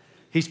that.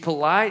 He's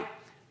polite,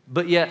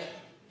 but yet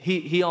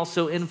he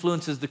also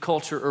influences the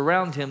culture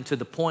around him to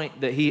the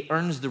point that he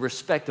earns the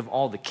respect of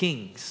all the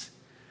kings,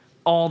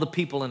 all the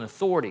people in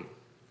authority.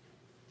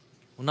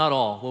 Well, not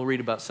all. We'll read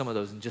about some of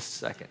those in just a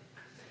second.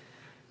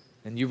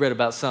 And you read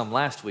about some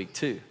last week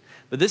too.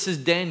 But this is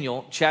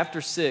Daniel chapter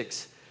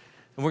 6,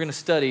 and we're going to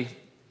study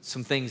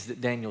some things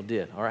that Daniel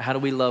did. All right, how do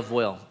we love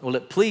well? Well,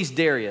 it pleased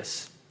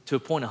Darius to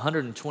appoint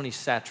 120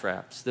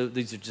 satraps.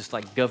 These are just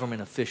like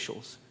government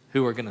officials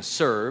who are going to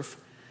serve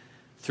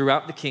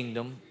throughout the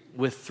kingdom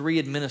with 3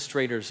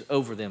 administrators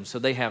over them. So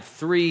they have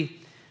 3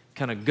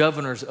 kind of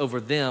governors over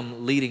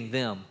them, leading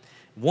them.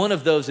 One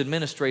of those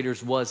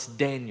administrators was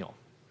Daniel.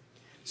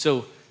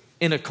 So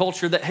in a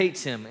culture that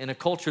hates him, in a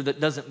culture that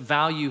doesn't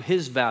value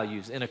his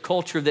values, in a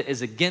culture that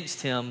is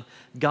against him,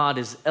 God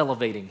is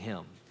elevating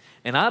him.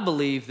 And I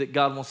believe that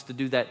God wants to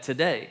do that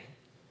today.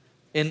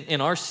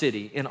 In our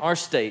city, in our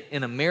state,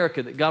 in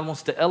America, that God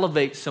wants to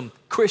elevate some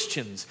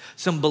Christians,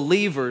 some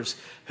believers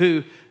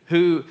who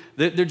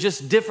they're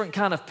just different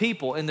kind of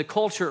people, and the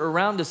culture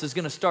around us is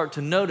going to start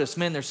to notice,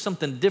 man, there's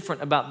something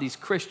different about these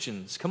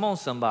Christians. Come on,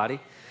 somebody.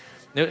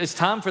 It's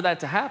time for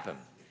that to happen.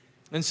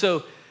 And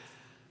so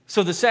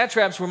the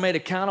satraps were made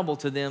accountable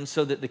to them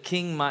so that the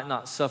king might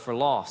not suffer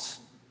loss.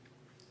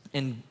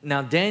 And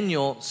now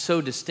Daniel so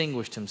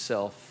distinguished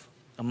himself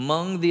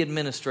among the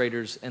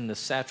administrators and the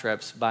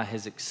satraps by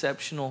his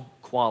exceptional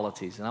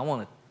qualities. And I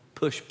want to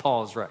push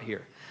pause right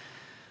here,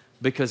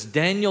 because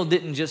Daniel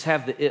didn't just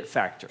have the it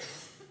factor.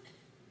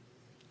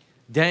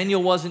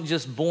 Daniel wasn't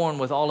just born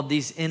with all of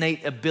these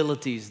innate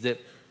abilities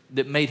that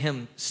that made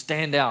him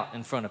stand out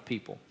in front of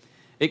people.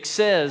 It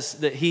says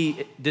that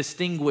he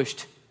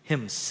distinguished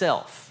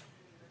himself.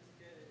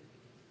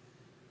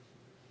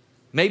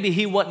 Maybe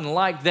he wasn't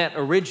like that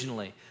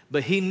originally,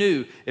 but he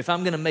knew, if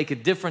I'm going to make a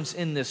difference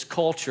in this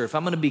culture, if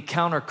I'm going to be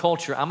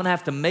counterculture, I'm going to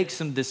have to make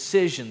some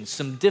decisions,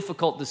 some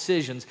difficult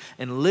decisions,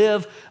 and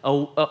live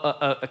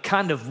a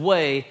kind of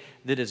way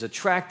that is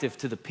attractive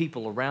to the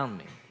people around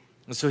me.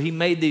 And so he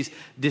made these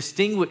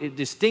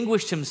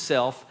distinguished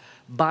himself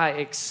by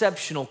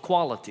exceptional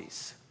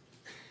qualities.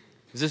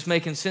 Is this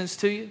making sense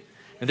to you?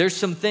 And there's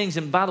some things,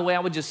 and by the way, I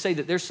would just say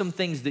that there's some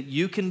things that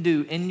you can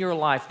do in your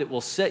life that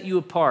will set you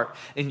apart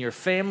in your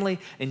family,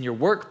 in your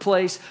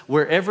workplace,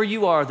 wherever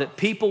you are, that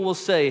people will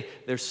say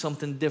there's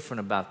something different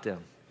about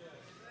them.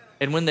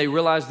 And when they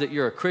realize that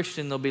you're a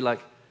Christian, they'll be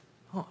like,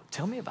 oh,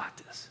 tell me about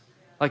this.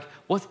 Like,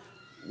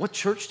 what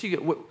church do you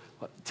go?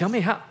 Tell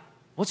me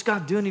what's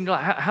God doing in your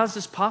life? How's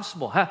this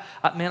possible?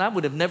 Man, I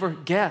would have never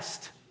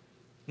guessed.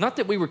 Not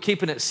that we were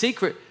keeping it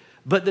secret,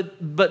 but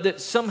that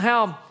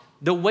somehow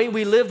the way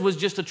we lived was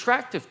just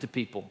attractive to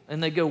people.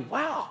 And they go,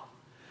 wow,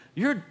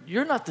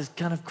 you're not the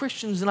kind of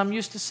Christians that I'm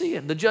used to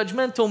seeing. The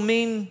judgmental,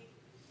 mean,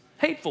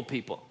 hateful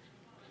people.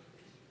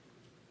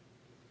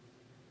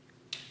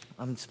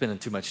 I'm spending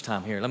too much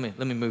time here. Let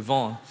me move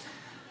on.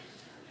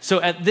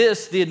 So at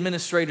this, the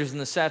administrators and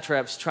the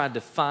satraps tried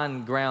to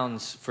find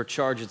grounds for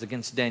charges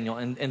against Daniel.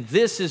 And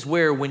this is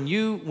where when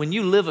you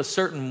live a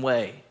certain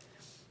way,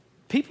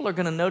 people are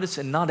going to notice,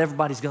 and not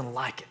everybody's going to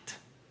like it.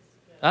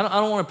 I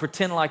don't want to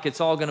pretend like it's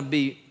all going to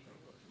be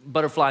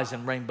butterflies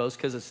and rainbows,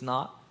 because it's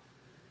not.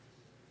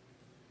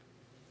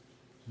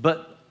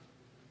 But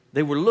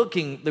they were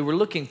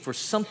looking for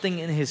something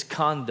in his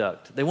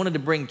conduct. They wanted to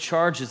bring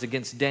charges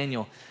against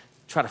Daniel,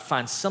 try to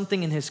find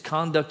something in his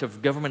conduct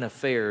of government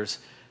affairs.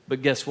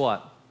 But guess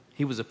what?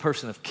 He was a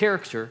person of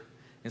character,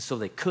 and so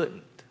they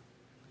couldn't.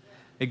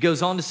 It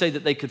goes on to say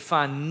that they could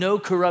find no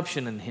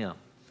corruption in him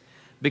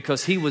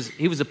because he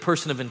was a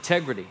person of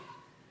integrity.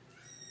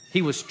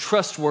 He was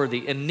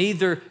trustworthy and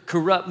neither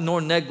corrupt nor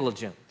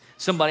negligent.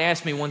 Somebody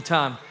asked me one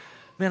time,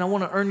 man, I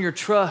want to earn your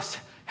trust.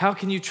 How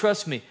can you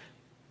trust me?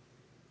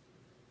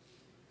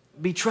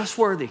 Be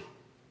trustworthy.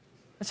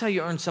 That's how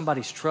you earn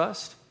somebody's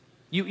trust.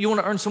 You want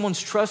to earn someone's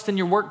trust in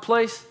your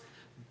workplace?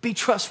 Be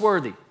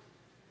trustworthy.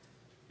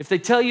 If they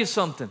tell you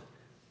something,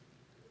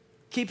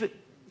 keep it.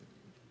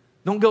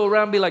 Don't go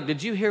around and be like,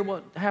 did you hear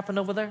what happened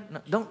over there?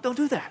 No, don't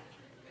do that.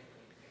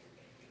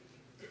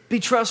 Be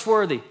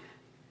trustworthy.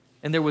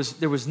 And there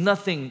was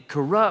nothing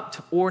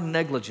corrupt or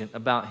negligent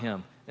about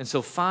him. And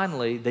so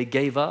finally, they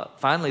gave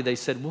up. Finally, they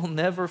said, we'll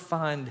never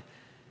find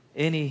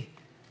any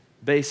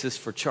basis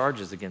for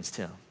charges against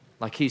him.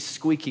 Like he's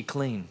squeaky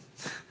clean.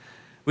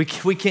 We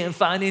can't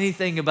find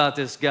anything about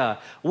this guy.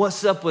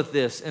 What's up with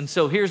this? And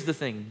so here's the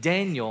thing.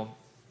 Daniel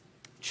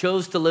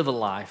chose to live a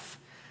life.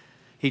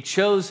 He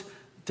chose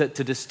to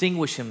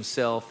distinguish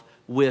himself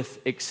with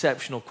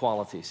exceptional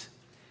qualities.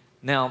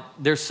 Now,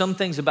 there's some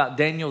things about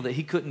Daniel that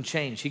he couldn't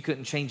change. He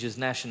couldn't change his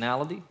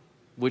nationality,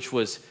 which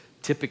was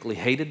typically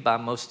hated by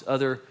most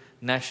other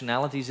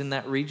nationalities in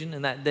that region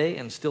in that day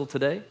and still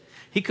today.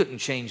 He couldn't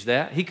change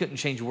that. He couldn't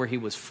change where he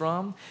was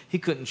from. He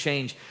couldn't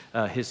change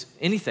his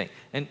anything.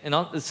 And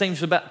the same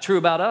is true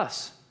about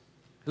us.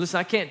 Listen,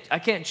 I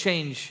can't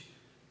change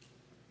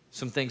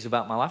some things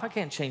about my life. I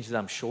can't change that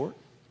I'm short.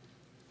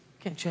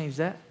 I can't change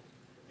that.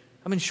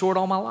 I've been short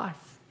all my life.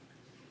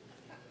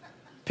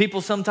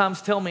 People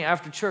sometimes tell me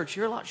after church,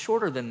 you're a lot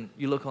shorter than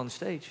you look on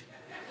stage.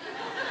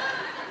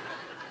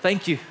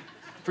 Thank you.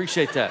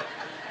 Appreciate that.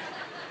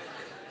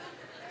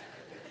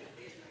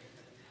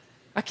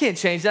 I can't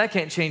change that. I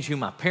can't change who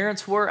my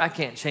parents were. I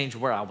can't change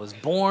where I was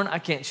born. I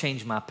can't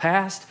change my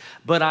past.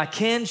 But I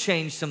can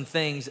change some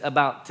things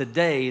about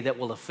today that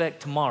will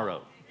affect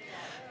tomorrow.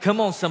 Come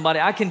on, somebody.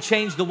 I can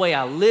change the way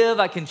I live.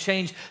 I can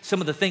change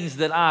some of the things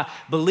that I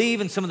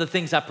believe and some of the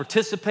things I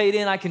participate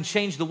in. I can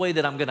change the way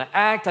that I'm going to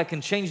act. I can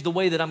change the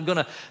way that I'm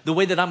going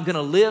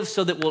to live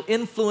so that will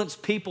influence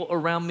people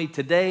around me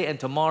today and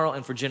tomorrow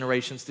and for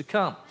generations to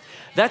come.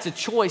 That's a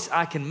choice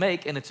I can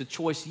make, and it's a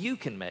choice you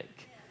can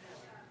make.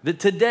 That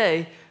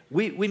today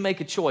we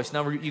make a choice.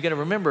 Now you got to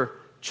remember,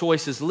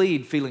 choices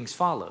lead, feelings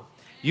follow.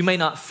 You may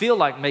not feel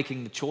like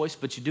making the choice,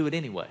 but you do it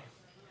anyway.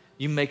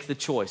 You make the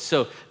choice.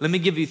 So let me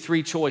give you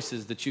 3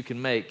 choices that you can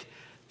make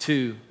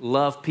to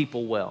love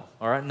people well.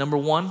 All right. Number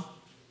 1,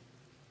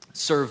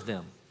 serve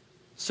them.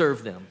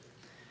 Serve them.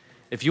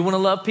 If you want to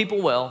love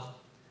people well,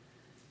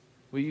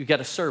 you got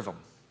to serve them.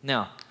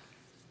 Now,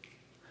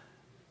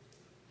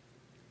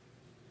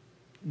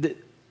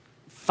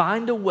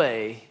 find a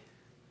way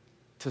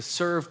to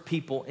serve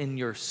people in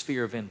your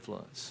sphere of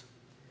influence.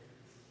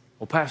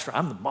 Well, Pastor,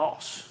 I'm the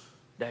boss.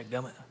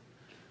 Dadgummit.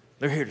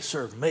 They're here to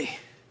serve me.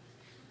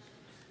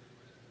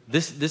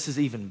 This is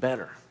even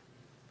better,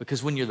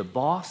 because when you're the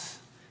boss,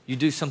 you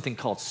do something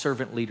called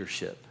servant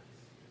leadership,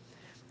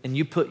 and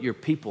you put your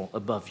people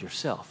above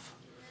yourself,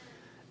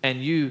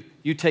 and you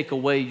take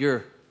away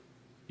your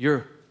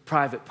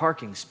private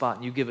parking spot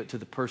and you give it to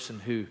the person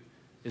who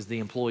is the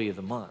employee of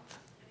the month.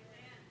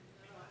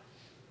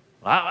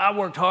 I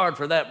worked hard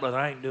for that, brother.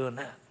 I ain't doing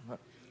that.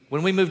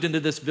 When we moved into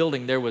this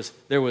building, there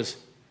was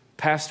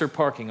pastor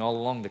parking all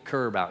along the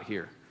curb out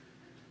here.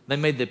 They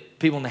made the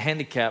people in the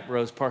handicap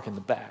rows park in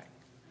the back.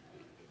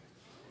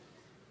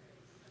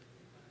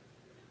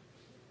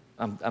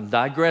 I'm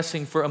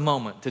digressing for a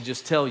moment to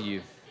just tell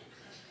you,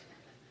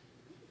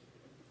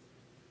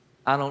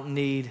 I don't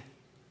need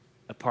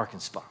a parking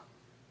spot.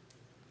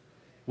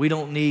 We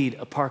don't need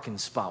a parking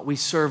spot. We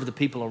serve the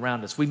people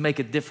around us. We make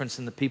a difference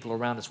in the people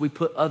around us. We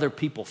put other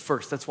people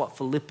first. That's what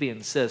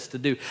Philippians says to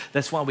do.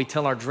 That's why we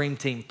tell our dream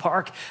team,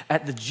 park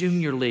at the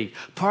junior league.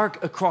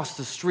 Park across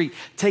the street.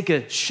 Take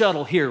a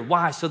shuttle here.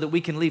 Why? So that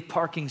we can leave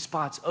parking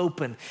spots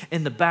open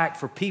in the back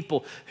for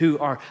people who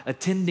are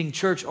attending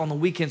church on the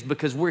weekends,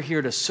 because we're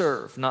here to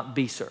serve, not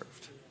be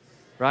served.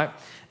 Right?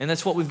 And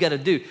that's what we've got to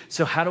do.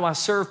 So how do I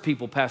serve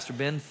people, Pastor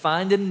Ben?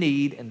 Find a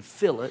need and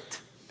fill it.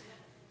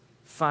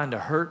 Find a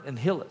hurt and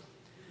heal it.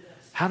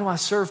 How do I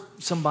serve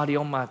somebody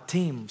on my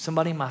team,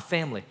 somebody in my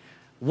family?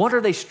 What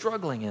are they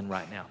struggling in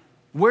right now?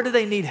 Where do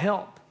they need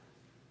help?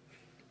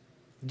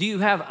 Do you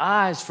have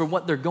eyes for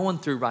what they're going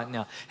through right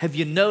now? Have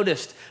you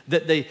noticed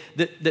that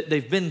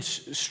they've been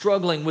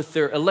struggling with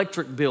their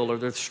electric bill, or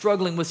they're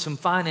struggling with some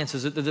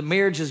finances, that the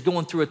marriage is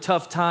going through a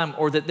tough time,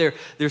 or that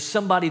there's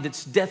somebody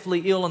that's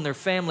deathly ill in their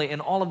family and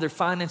all of their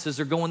finances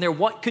are going there?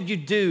 What could you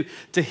do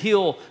to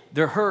heal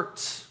their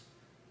hurts?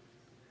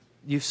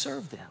 You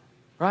serve them,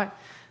 right?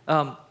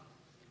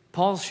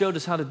 Paul showed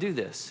us how to do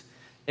this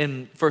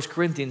in 1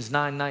 Corinthians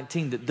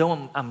 9:19, that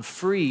though I'm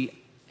free,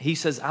 he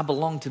says, I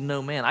belong to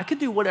no man. I could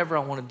do whatever I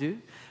want to do.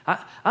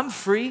 I'm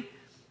free,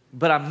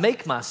 but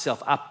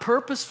I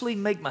purposefully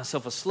make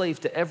myself a slave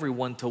to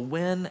everyone to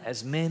win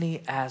as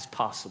many as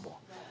possible,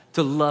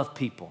 to love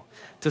people,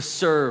 to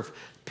serve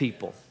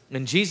people.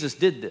 And Jesus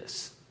did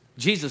this.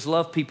 Jesus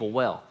loved people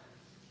well.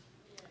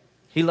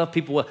 He loved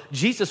people well.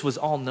 Jesus was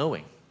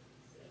all-knowing.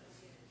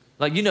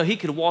 Like, he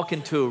could walk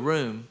into a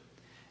room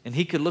and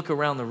he could look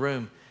around the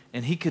room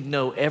and he could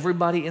know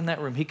everybody in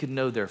that room. He could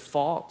know their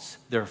faults,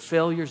 their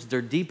failures,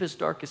 their deepest,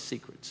 darkest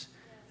secrets.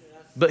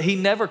 But he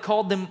never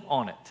called them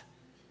on it.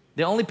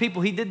 The only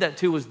people he did that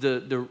to was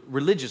the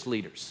religious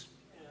leaders.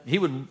 He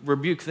would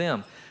rebuke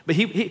them. But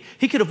he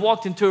could have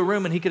walked into a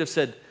room and he could have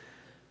said,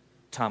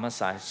 Thomas,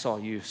 I saw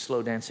you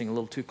slow dancing a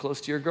little too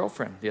close to your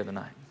girlfriend the other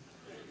night.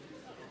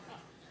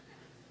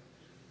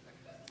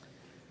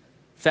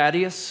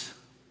 Thaddeus,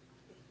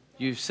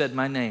 you said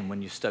my name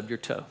when you stubbed your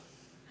toe.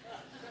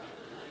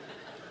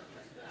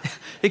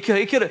 He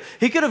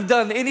could have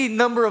done any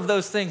number of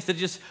those things to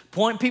just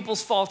point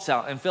people's faults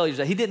out and failures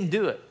out. He didn't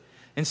do it.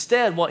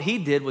 Instead, what he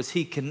did was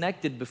he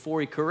connected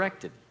before he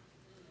corrected.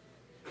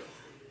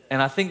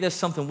 And I think that's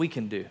something we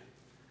can do.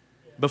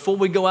 Before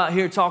we go out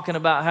here talking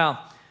about how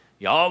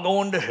y'all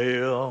going to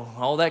hell,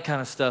 all that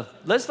kind of stuff,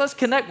 let's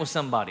connect with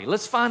somebody.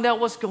 Let's find out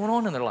what's going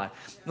on in their life.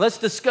 Let's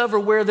discover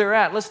where they're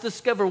at. Let's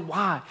discover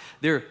why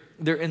they're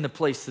in the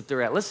place that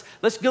they're at.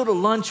 Let's go to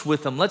lunch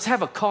with them. Let's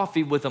have a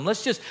coffee with them.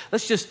 Let's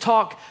just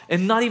talk,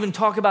 and not even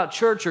talk about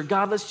church or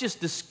God. Let's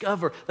just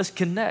discover. Let's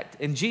connect.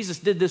 And Jesus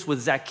did this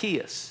with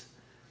Zacchaeus.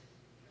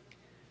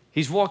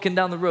 He's walking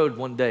down the road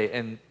one day,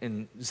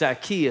 and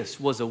Zacchaeus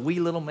was a wee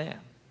little man.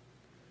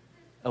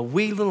 A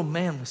wee little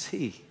man was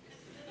he.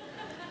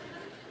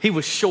 He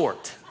was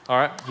short, all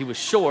right? He was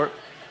short,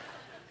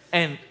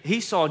 and he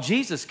saw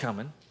Jesus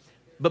coming,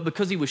 but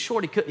because he was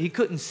short, he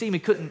couldn't see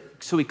him.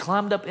 So he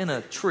climbed up in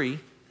a tree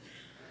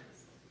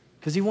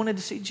because he wanted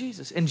to see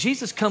Jesus. And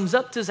Jesus comes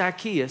up to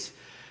Zacchaeus,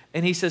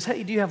 and he says,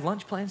 hey, do you have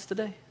lunch plans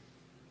today?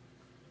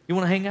 You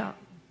want to hang out?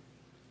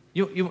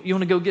 You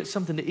want to go get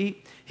something to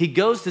eat? He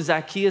goes to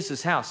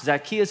Zacchaeus' house.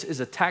 Zacchaeus is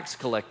a tax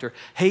collector,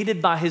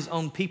 hated by his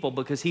own people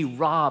because he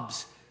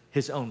robs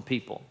his own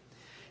people.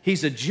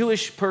 He's a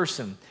Jewish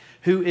person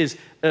who is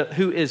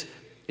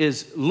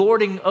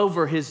lording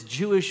over his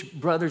Jewish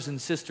brothers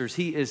and sisters.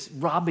 He is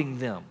robbing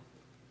them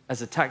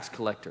as a tax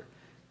collector.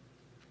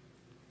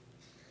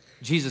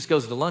 Jesus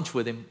goes to lunch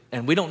with him,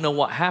 and we don't know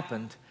what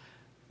happened,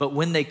 but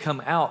when they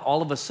come out,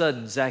 all of a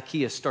sudden,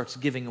 Zacchaeus starts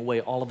giving away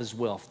all of his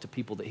wealth to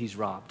people that he's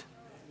robbed.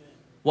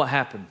 What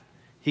happened?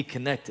 He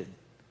connected,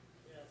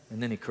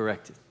 and then he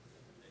corrected.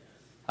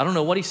 I don't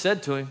know what he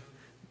said to him,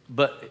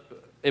 but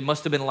it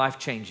must have been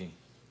life-changing,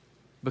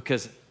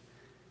 because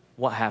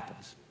what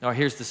happens? Now,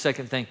 here's the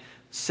second thing.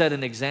 Set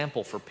an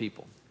example for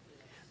people.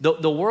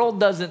 The world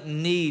doesn't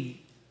need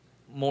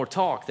more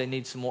talk. They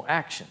need some more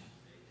action.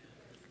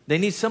 They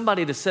need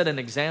somebody to set an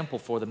example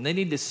for them. They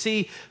need to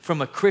see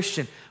from a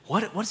Christian,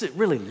 what does it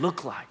really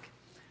look like?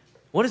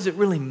 What does it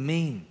really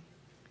mean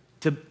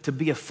to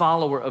be a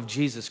follower of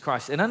Jesus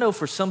Christ? And I know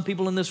for some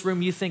people in this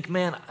room, you think,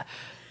 man,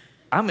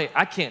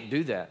 I can't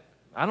do that.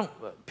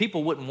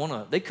 People wouldn't want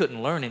to, they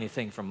couldn't learn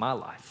anything from my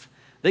life.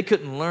 They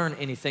couldn't learn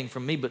anything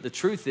from me, but the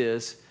truth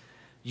is,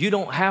 you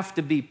don't have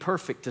to be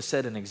perfect to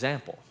set an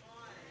example.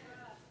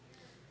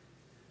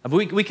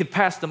 We could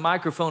pass the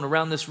microphone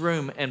around this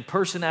room and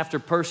person after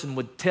person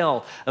would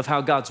tell of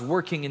how God's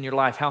working in your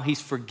life, how He's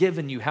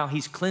forgiven you, how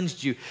He's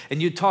cleansed you. And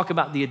you'd talk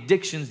about the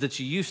addictions that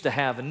you used to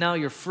have and now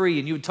you're free.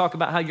 And you would talk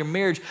about how your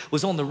marriage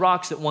was on the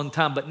rocks at one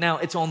time, but now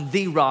it's on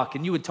the rock.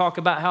 And you would talk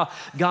about how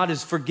God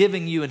is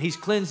forgiving you and He's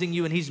cleansing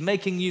you and He's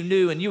making you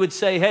new. And you would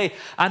say, hey,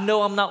 I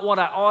know I'm not what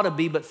I ought to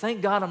be, but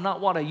thank God I'm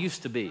not what I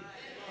used to be.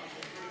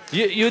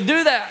 You would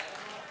do that.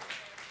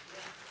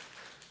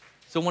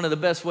 So one of the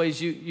best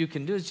ways you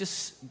can do is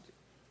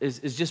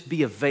just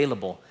be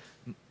available.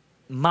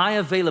 My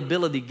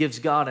availability gives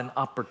God an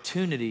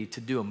opportunity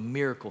to do a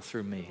miracle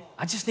through me.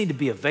 I just need to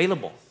be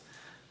available.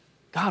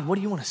 God, what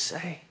do you want to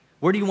say?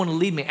 Where do you want to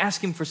lead me?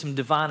 Ask Him for some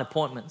divine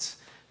appointments.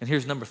 And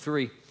here's number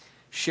 3,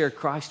 share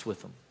Christ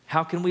with them.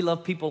 How can we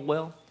love people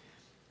well?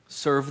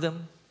 Serve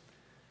them.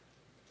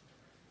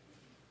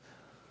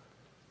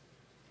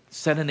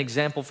 Set an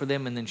example for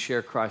them and then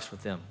share Christ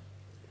with them.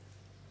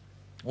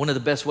 One of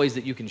the best ways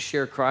that you can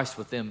share Christ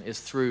with them is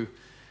through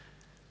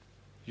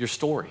your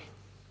story.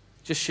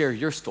 Just share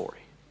your story.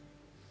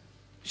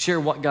 Share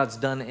what God's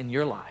done in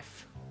your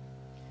life.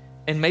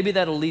 And maybe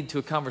that'll lead to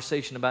a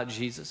conversation about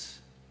Jesus.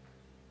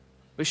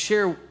 But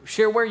share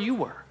where you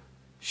were.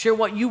 Share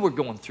what you were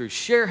going through.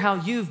 Share how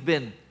you've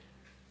been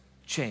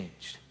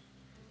changed.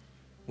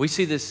 We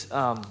see this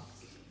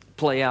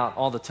play out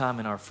all the time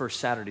in our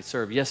First Saturday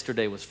Serve.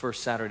 Yesterday was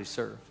First Saturday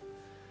Serve.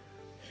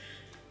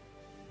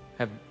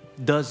 Have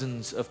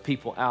dozens of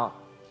people out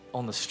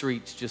on the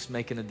streets just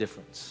making a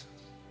difference.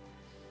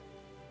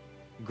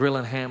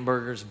 Grilling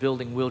hamburgers,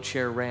 building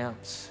wheelchair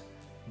ramps,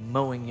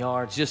 mowing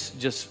yards,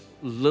 just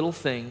little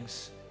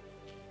things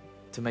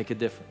to make a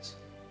difference.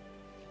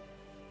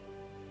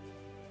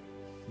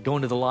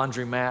 Going to the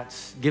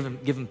laundromats,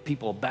 giving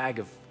people a bag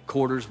of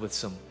quarters with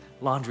some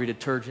laundry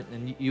detergent,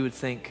 and you would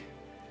think,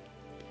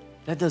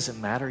 that doesn't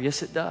matter.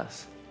 Yes, it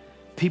does.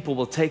 People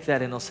will take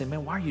that and they'll say,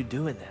 man, why are you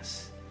doing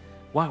this?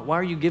 Why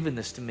are you giving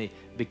this to me?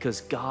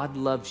 Because God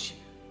loves you,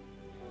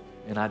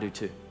 and I do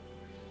too.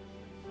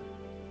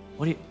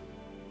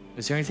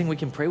 Is there anything we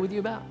can pray with you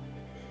about?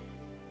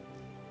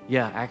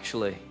 Yeah,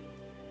 actually.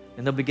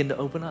 And they'll begin to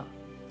open up.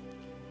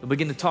 They'll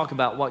begin to talk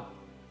about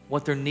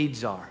what their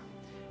needs are.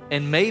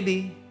 And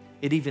maybe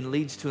it even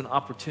leads to an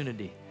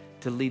opportunity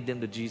to lead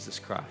them to Jesus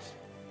Christ.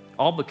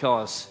 All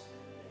because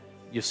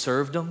you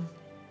served them,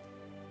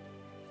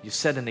 you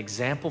set an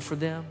example for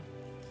them,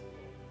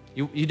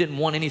 you didn't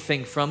want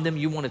anything from them,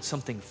 you wanted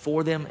something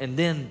for them, and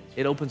then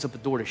it opens up a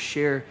door to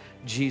share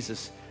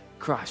Jesus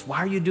Christ. Why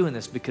are you doing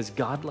this? Because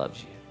God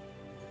loves you.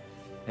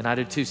 And I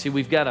do too. See,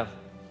 we've got to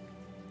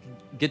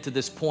get to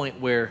this point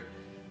where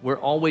we're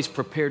always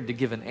prepared to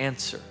give an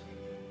answer.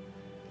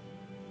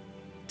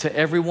 To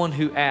everyone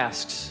who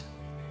asks,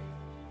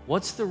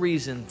 what's the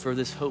reason for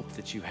this hope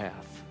that you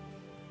have?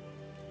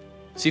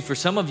 See, for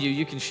some of you,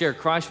 you can share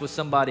Christ with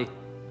somebody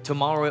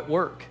tomorrow at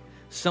work.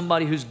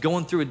 Somebody who's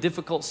going through a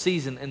difficult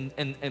season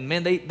and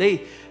man,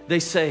 they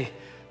say,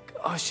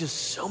 oh, it's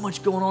just so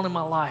much going on in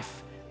my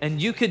life. And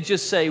you could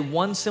just say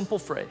one simple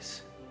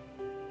phrase,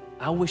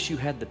 I wish you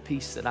had the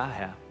peace that I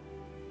have.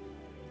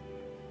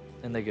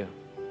 And they go,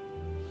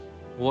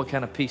 well, what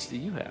kind of peace do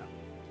you have?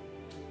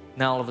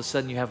 Now all of a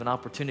sudden you have an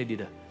opportunity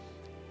to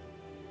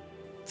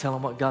tell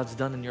them what God's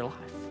done in your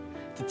life,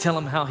 to tell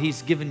them how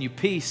He's given you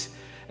peace.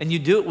 And you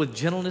do it with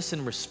gentleness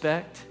and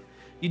respect.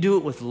 You do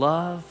it with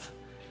love,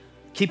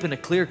 keeping a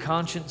clear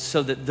conscience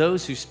so that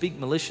those who speak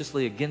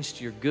maliciously against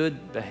your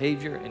good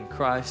behavior in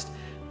Christ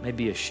may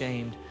be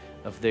ashamed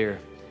of their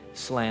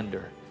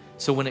slander.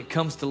 So when it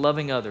comes to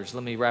loving others,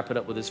 let me wrap it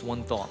up with this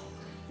one thought.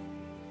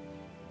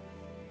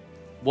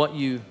 What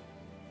you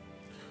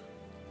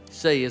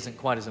say isn't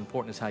quite as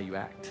important as how you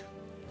act.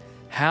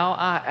 How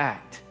I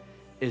act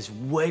is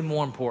way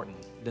more important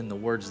than the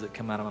words that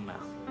come out of my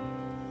mouth.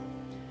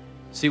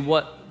 See,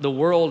 what the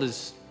world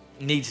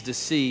needs to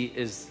see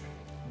is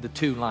the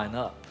two line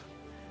up.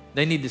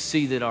 They need to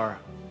see that our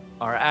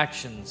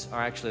actions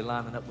are actually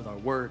lining up with our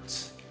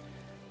words.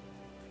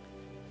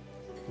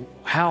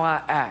 How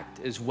I act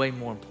is way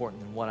more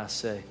important than what I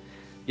say.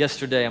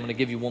 Yesterday, I'm going to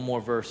give you one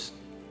more verse.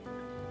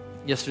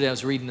 Yesterday, I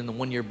was reading in the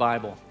One-Year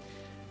Bible,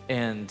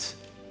 and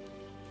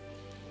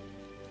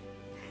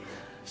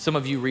some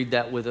of you read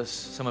that with us.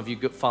 Some of you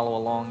follow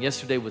along.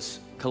 Yesterday was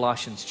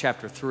Colossians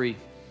chapter 3,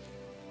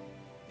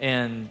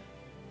 and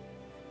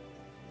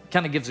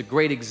kind of gives a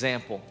great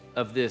example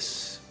of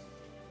this,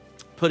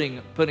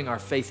 putting our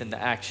faith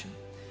into action.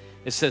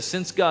 It says,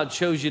 since God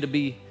chose you to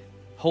be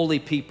holy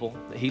people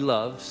that He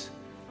loves,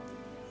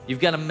 you've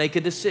got to make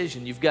a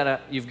decision. You've got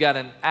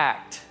an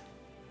act,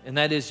 and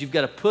that is you've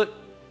got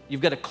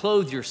to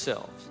clothe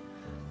yourselves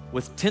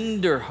with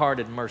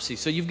tender-hearted mercy.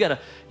 So you've got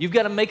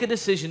to make a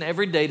decision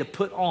every day to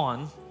put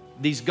on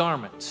these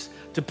garments,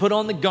 to put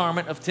on the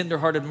garment of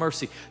tender-hearted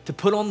mercy, to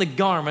put on the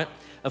garment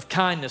of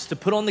kindness, to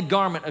put on the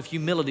garment of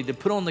humility, to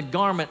put on the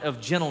garment of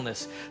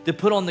gentleness, to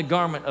put on the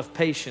garment of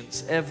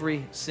patience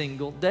every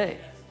single day.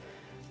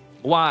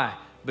 Why?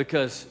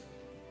 Because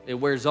it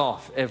wears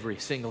off every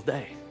single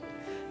day.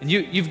 And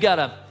you've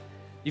got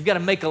You've got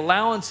to make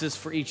allowances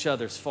for each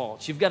other's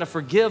faults. You've got to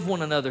forgive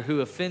one another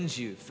who offends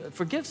you.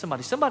 Forgive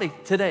somebody. Somebody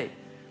today,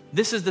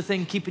 this is the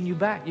thing keeping you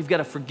back. You've got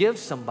to forgive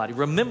somebody.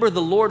 Remember,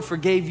 the Lord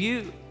forgave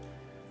you.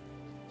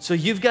 So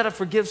you've got to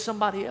forgive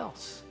somebody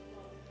else.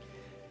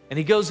 And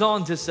he goes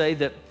on to say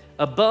that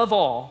above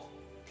all,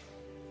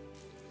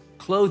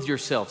 clothe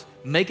yourselves.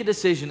 Make a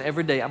decision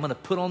every day. I'm going to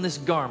put on this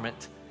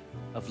garment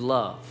of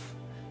love.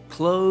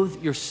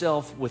 Clothe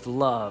yourself with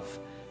love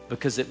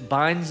because it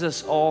binds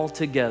us all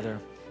together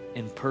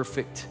in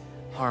perfect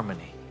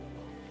harmony.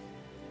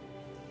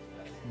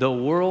 The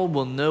world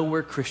will know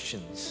we're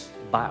Christians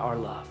by our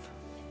love.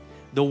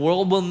 The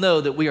world will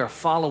know that we are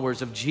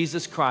followers of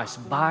Jesus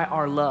Christ by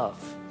our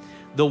love.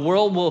 The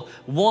world will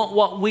want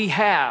what we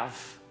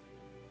have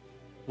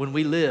when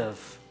we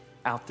live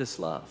out this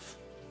love.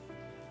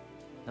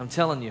 I'm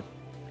telling you,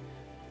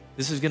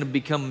 this is going to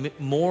become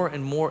more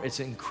and more, it's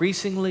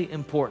increasingly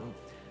important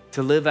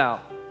to live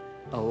out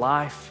a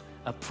life,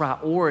 a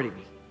priority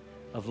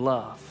of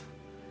love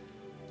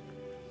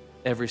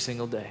every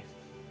single day.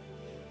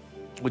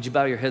 Would you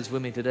bow your heads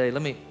with me today?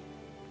 Let me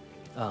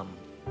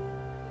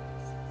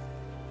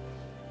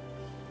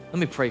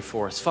pray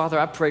for us. Father,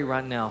 I pray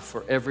right now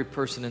for every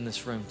person in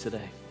this room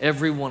today,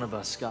 every one of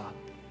us, God,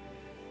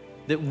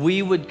 that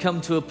we would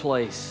come to a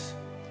place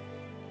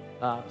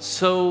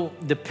so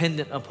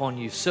dependent upon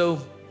you,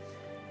 so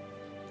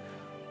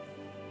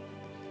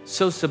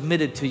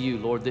submitted to you,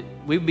 Lord, that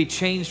we would be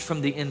changed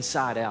from the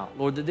inside out.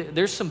 Lord,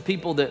 there's some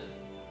people that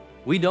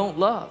we don't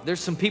love. There's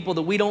some people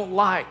that we don't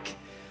like.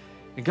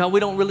 And God,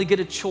 we don't really get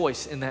a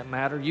choice in that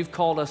matter. You've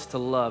called us to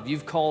love.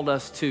 You've called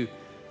us to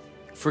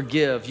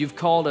forgive. You've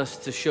called us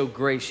to show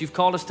grace. You've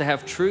called us to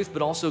have truth,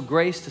 but also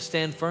grace, to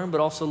stand firm, but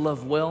also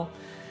love well.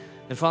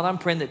 And Father, I'm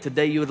praying that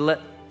today you would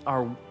let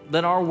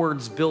our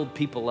words build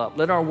people up.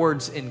 Let our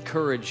words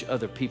encourage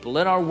other people.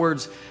 Let our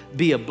words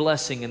be a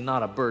blessing and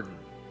not a burden.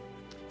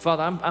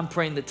 Father, I'm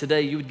praying that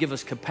today you would give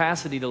us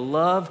capacity to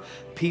love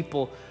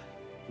people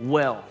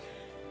well.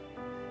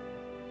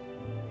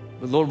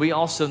 But Lord, we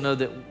also know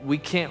that we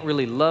can't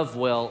really love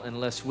well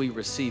unless we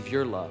receive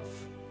your love.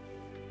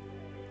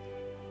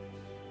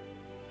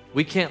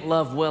 We can't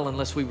love well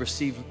unless we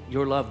receive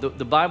your love.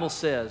 The Bible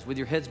says, with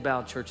your heads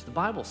bowed, church, the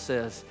Bible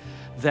says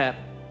that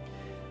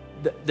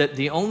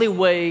the only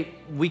way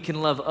we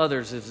can love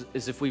others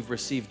is if we've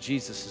received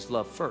Jesus'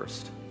 love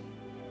first.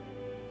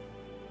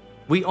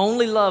 We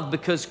only love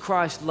because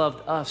Christ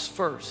loved us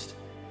first.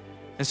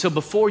 And so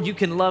before you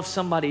can love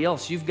somebody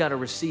else, you've got to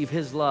receive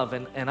his love.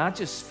 And I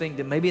just think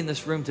that maybe in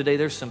this room today,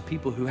 there's some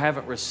people who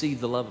haven't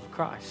received the love of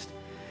Christ.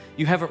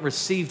 You haven't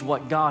received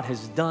what God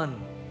has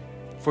done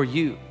for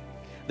you.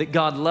 That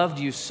God loved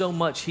you so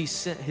much, he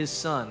sent his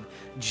son,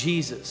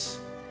 Jesus,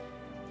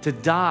 to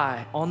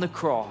die on the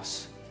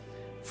cross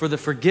for the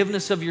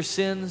forgiveness of your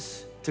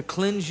sins, to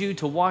cleanse you,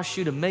 to wash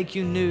you, to make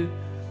you new,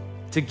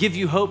 to give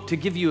you hope, to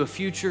give you a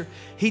future.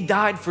 He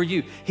died for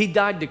you. He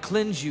died to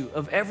cleanse you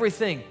of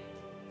everything.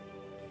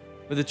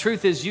 But the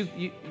truth is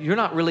you're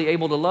not really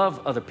able to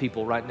love other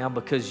people right now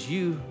because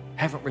you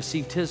haven't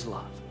received his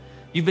love.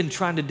 You've been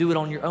trying to do it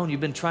on your own. You've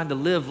been trying to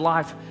live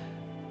life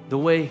the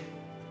way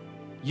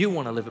you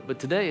want to live it. But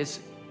today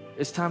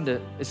it's time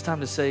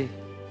to say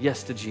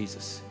yes to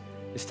Jesus.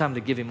 It's time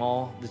to give him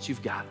all that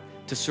you've got,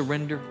 to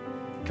surrender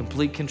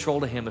complete control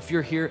to him. If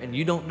you're here and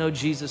you don't know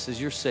Jesus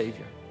as your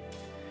Savior,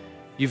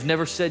 you've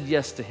never said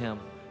yes to him,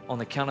 on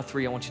the count of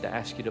three, I want to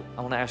ask you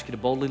to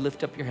boldly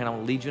lift up your hand. I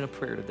want to lead you in a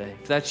prayer today.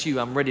 If that's you,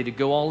 I'm ready to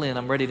go all in.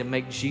 I'm ready to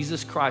make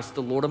Jesus Christ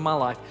the Lord of my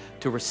life,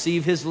 to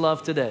receive his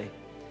love today.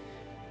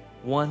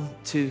 1,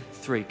 2,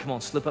 3. Come on,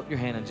 slip up your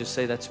hand and just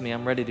say, that's me.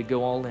 I'm ready to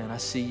go all in. I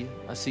see you.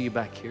 I see you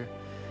back here.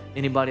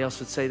 Anybody else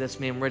would say, that's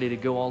me. I'm ready to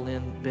go all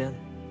in, Ben.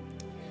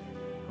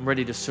 I'm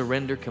ready to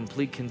surrender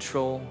complete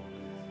control.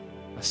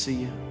 I see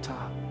you,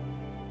 top.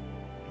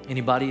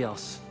 Anybody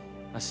else?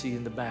 I see you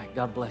in the back.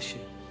 God bless you.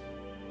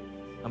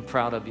 I'm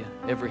proud of you.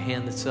 Every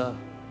hand that's up.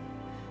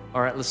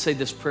 All right, let's say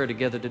this prayer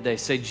together today.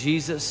 Say,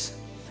 Jesus,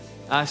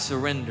 I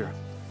surrender.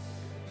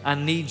 I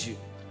need you.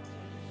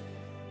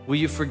 Will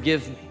you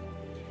forgive me?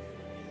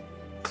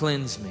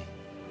 Cleanse me.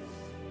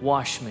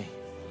 Wash me.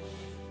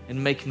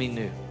 And make me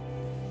new.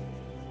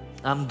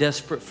 I'm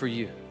desperate for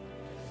you.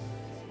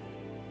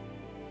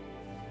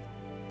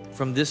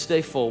 From this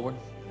day forward,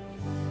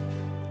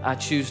 I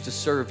choose to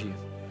serve you,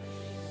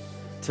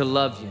 to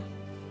love you,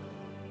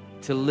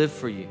 to live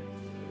for you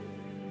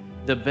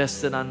the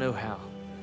best that I know how.